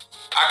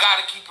 I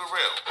gotta keep it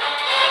real.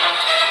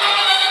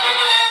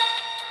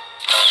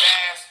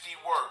 Nasty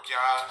work,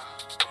 y'all.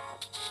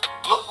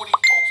 Look what he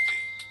posted.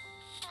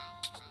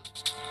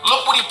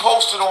 Look what he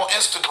posted on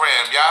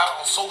Instagram, y'all,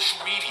 on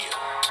social media.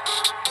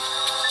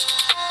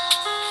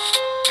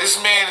 This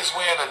man is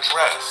wearing a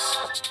dress.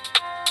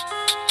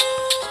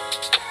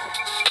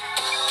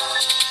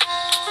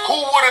 Who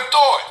would have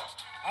thought?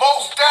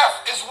 Most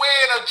Def is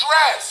wearing a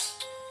dress.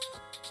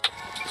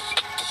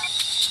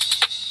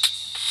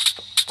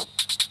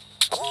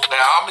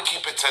 Now, I'm going to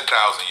keep it 10,000,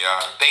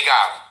 y'all. They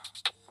got him.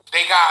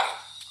 They got him.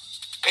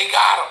 They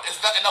got him.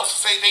 There's nothing else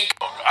to say.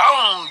 I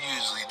don't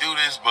usually do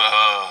this, but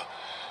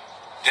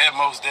that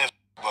Most Def,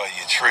 boy,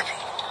 you're tripping.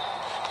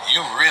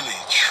 You really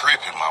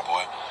tripping, my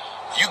boy.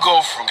 You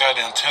go from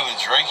goddamn telling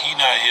Drake he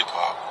not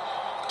hip-hop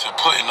to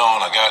putting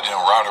on a goddamn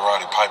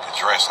Roddy Piper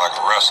dress like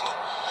a wrestler.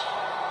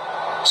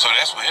 So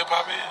that's what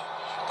hip-hop is?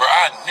 Bro,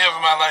 I never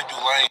in my life do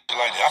lame shit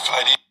like that. I feel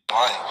like this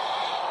lame.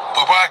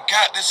 But bro, I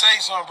got to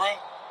say something, bro.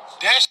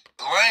 That shit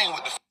lame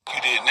what the fuck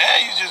you did. Now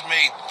you just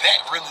made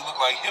that really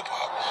look like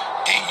hip-hop.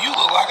 And you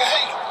look like a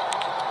hater.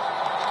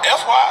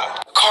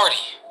 FY.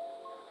 Cardi,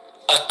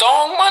 a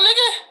thong, my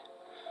nigga?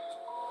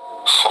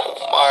 Oh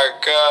my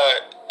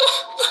God.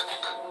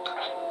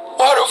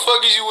 Why the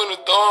fuck is you in a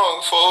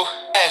thong, fool?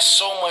 I had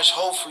so much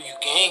hope for you,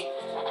 gang.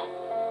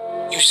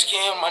 You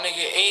scammed my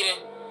nigga Aiden.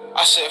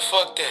 I said,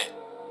 fuck that.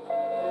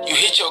 You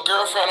hit your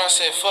girlfriend. I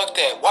said, fuck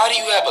that. Why do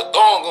you have a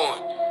thong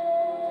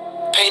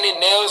on? Painted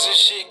nails and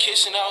shit,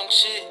 kissing out and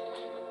shit.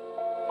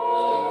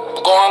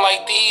 Going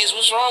like these.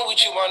 What's wrong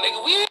with you, my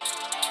nigga? We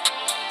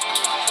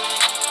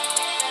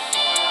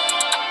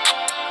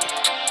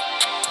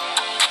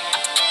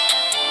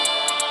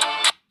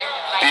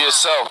Be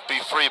yourself, be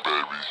free,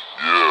 baby.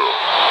 Yeah,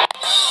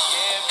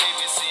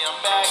 baby, see I'm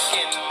back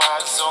in my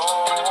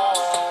zone.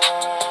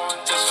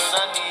 Just what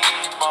I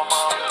need,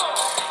 mama.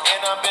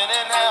 And I've been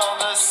in hell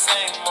the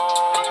same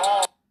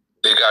old.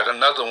 They got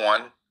another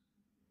one.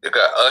 They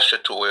got Usher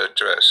to wear a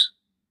dress.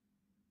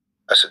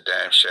 That's a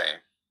damn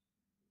shame.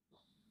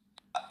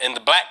 In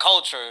the black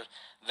culture,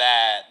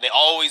 that they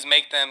always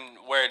make them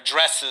wear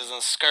dresses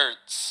and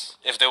skirts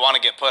if they want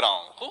to get put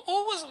on. Who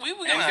was we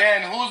were And gonna?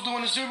 then who's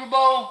doing the Super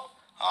Bowl?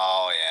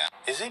 Oh yeah.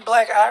 Is he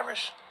Black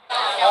Irish?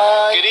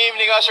 Good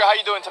evening, Usher. How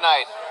you doing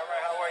tonight? All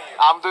right, how are you?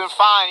 I'm doing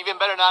fine. Even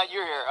better now that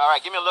you're here. All right,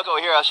 give me a look over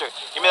here, Usher.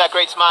 Give me that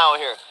great smile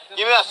here.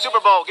 Give me that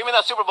Super Bowl. Give me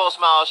that Super Bowl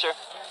smile, Usher.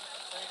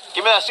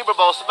 Give me that Super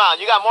Bowl smile.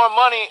 You got more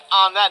money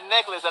on that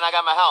necklace than I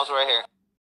got my house right here.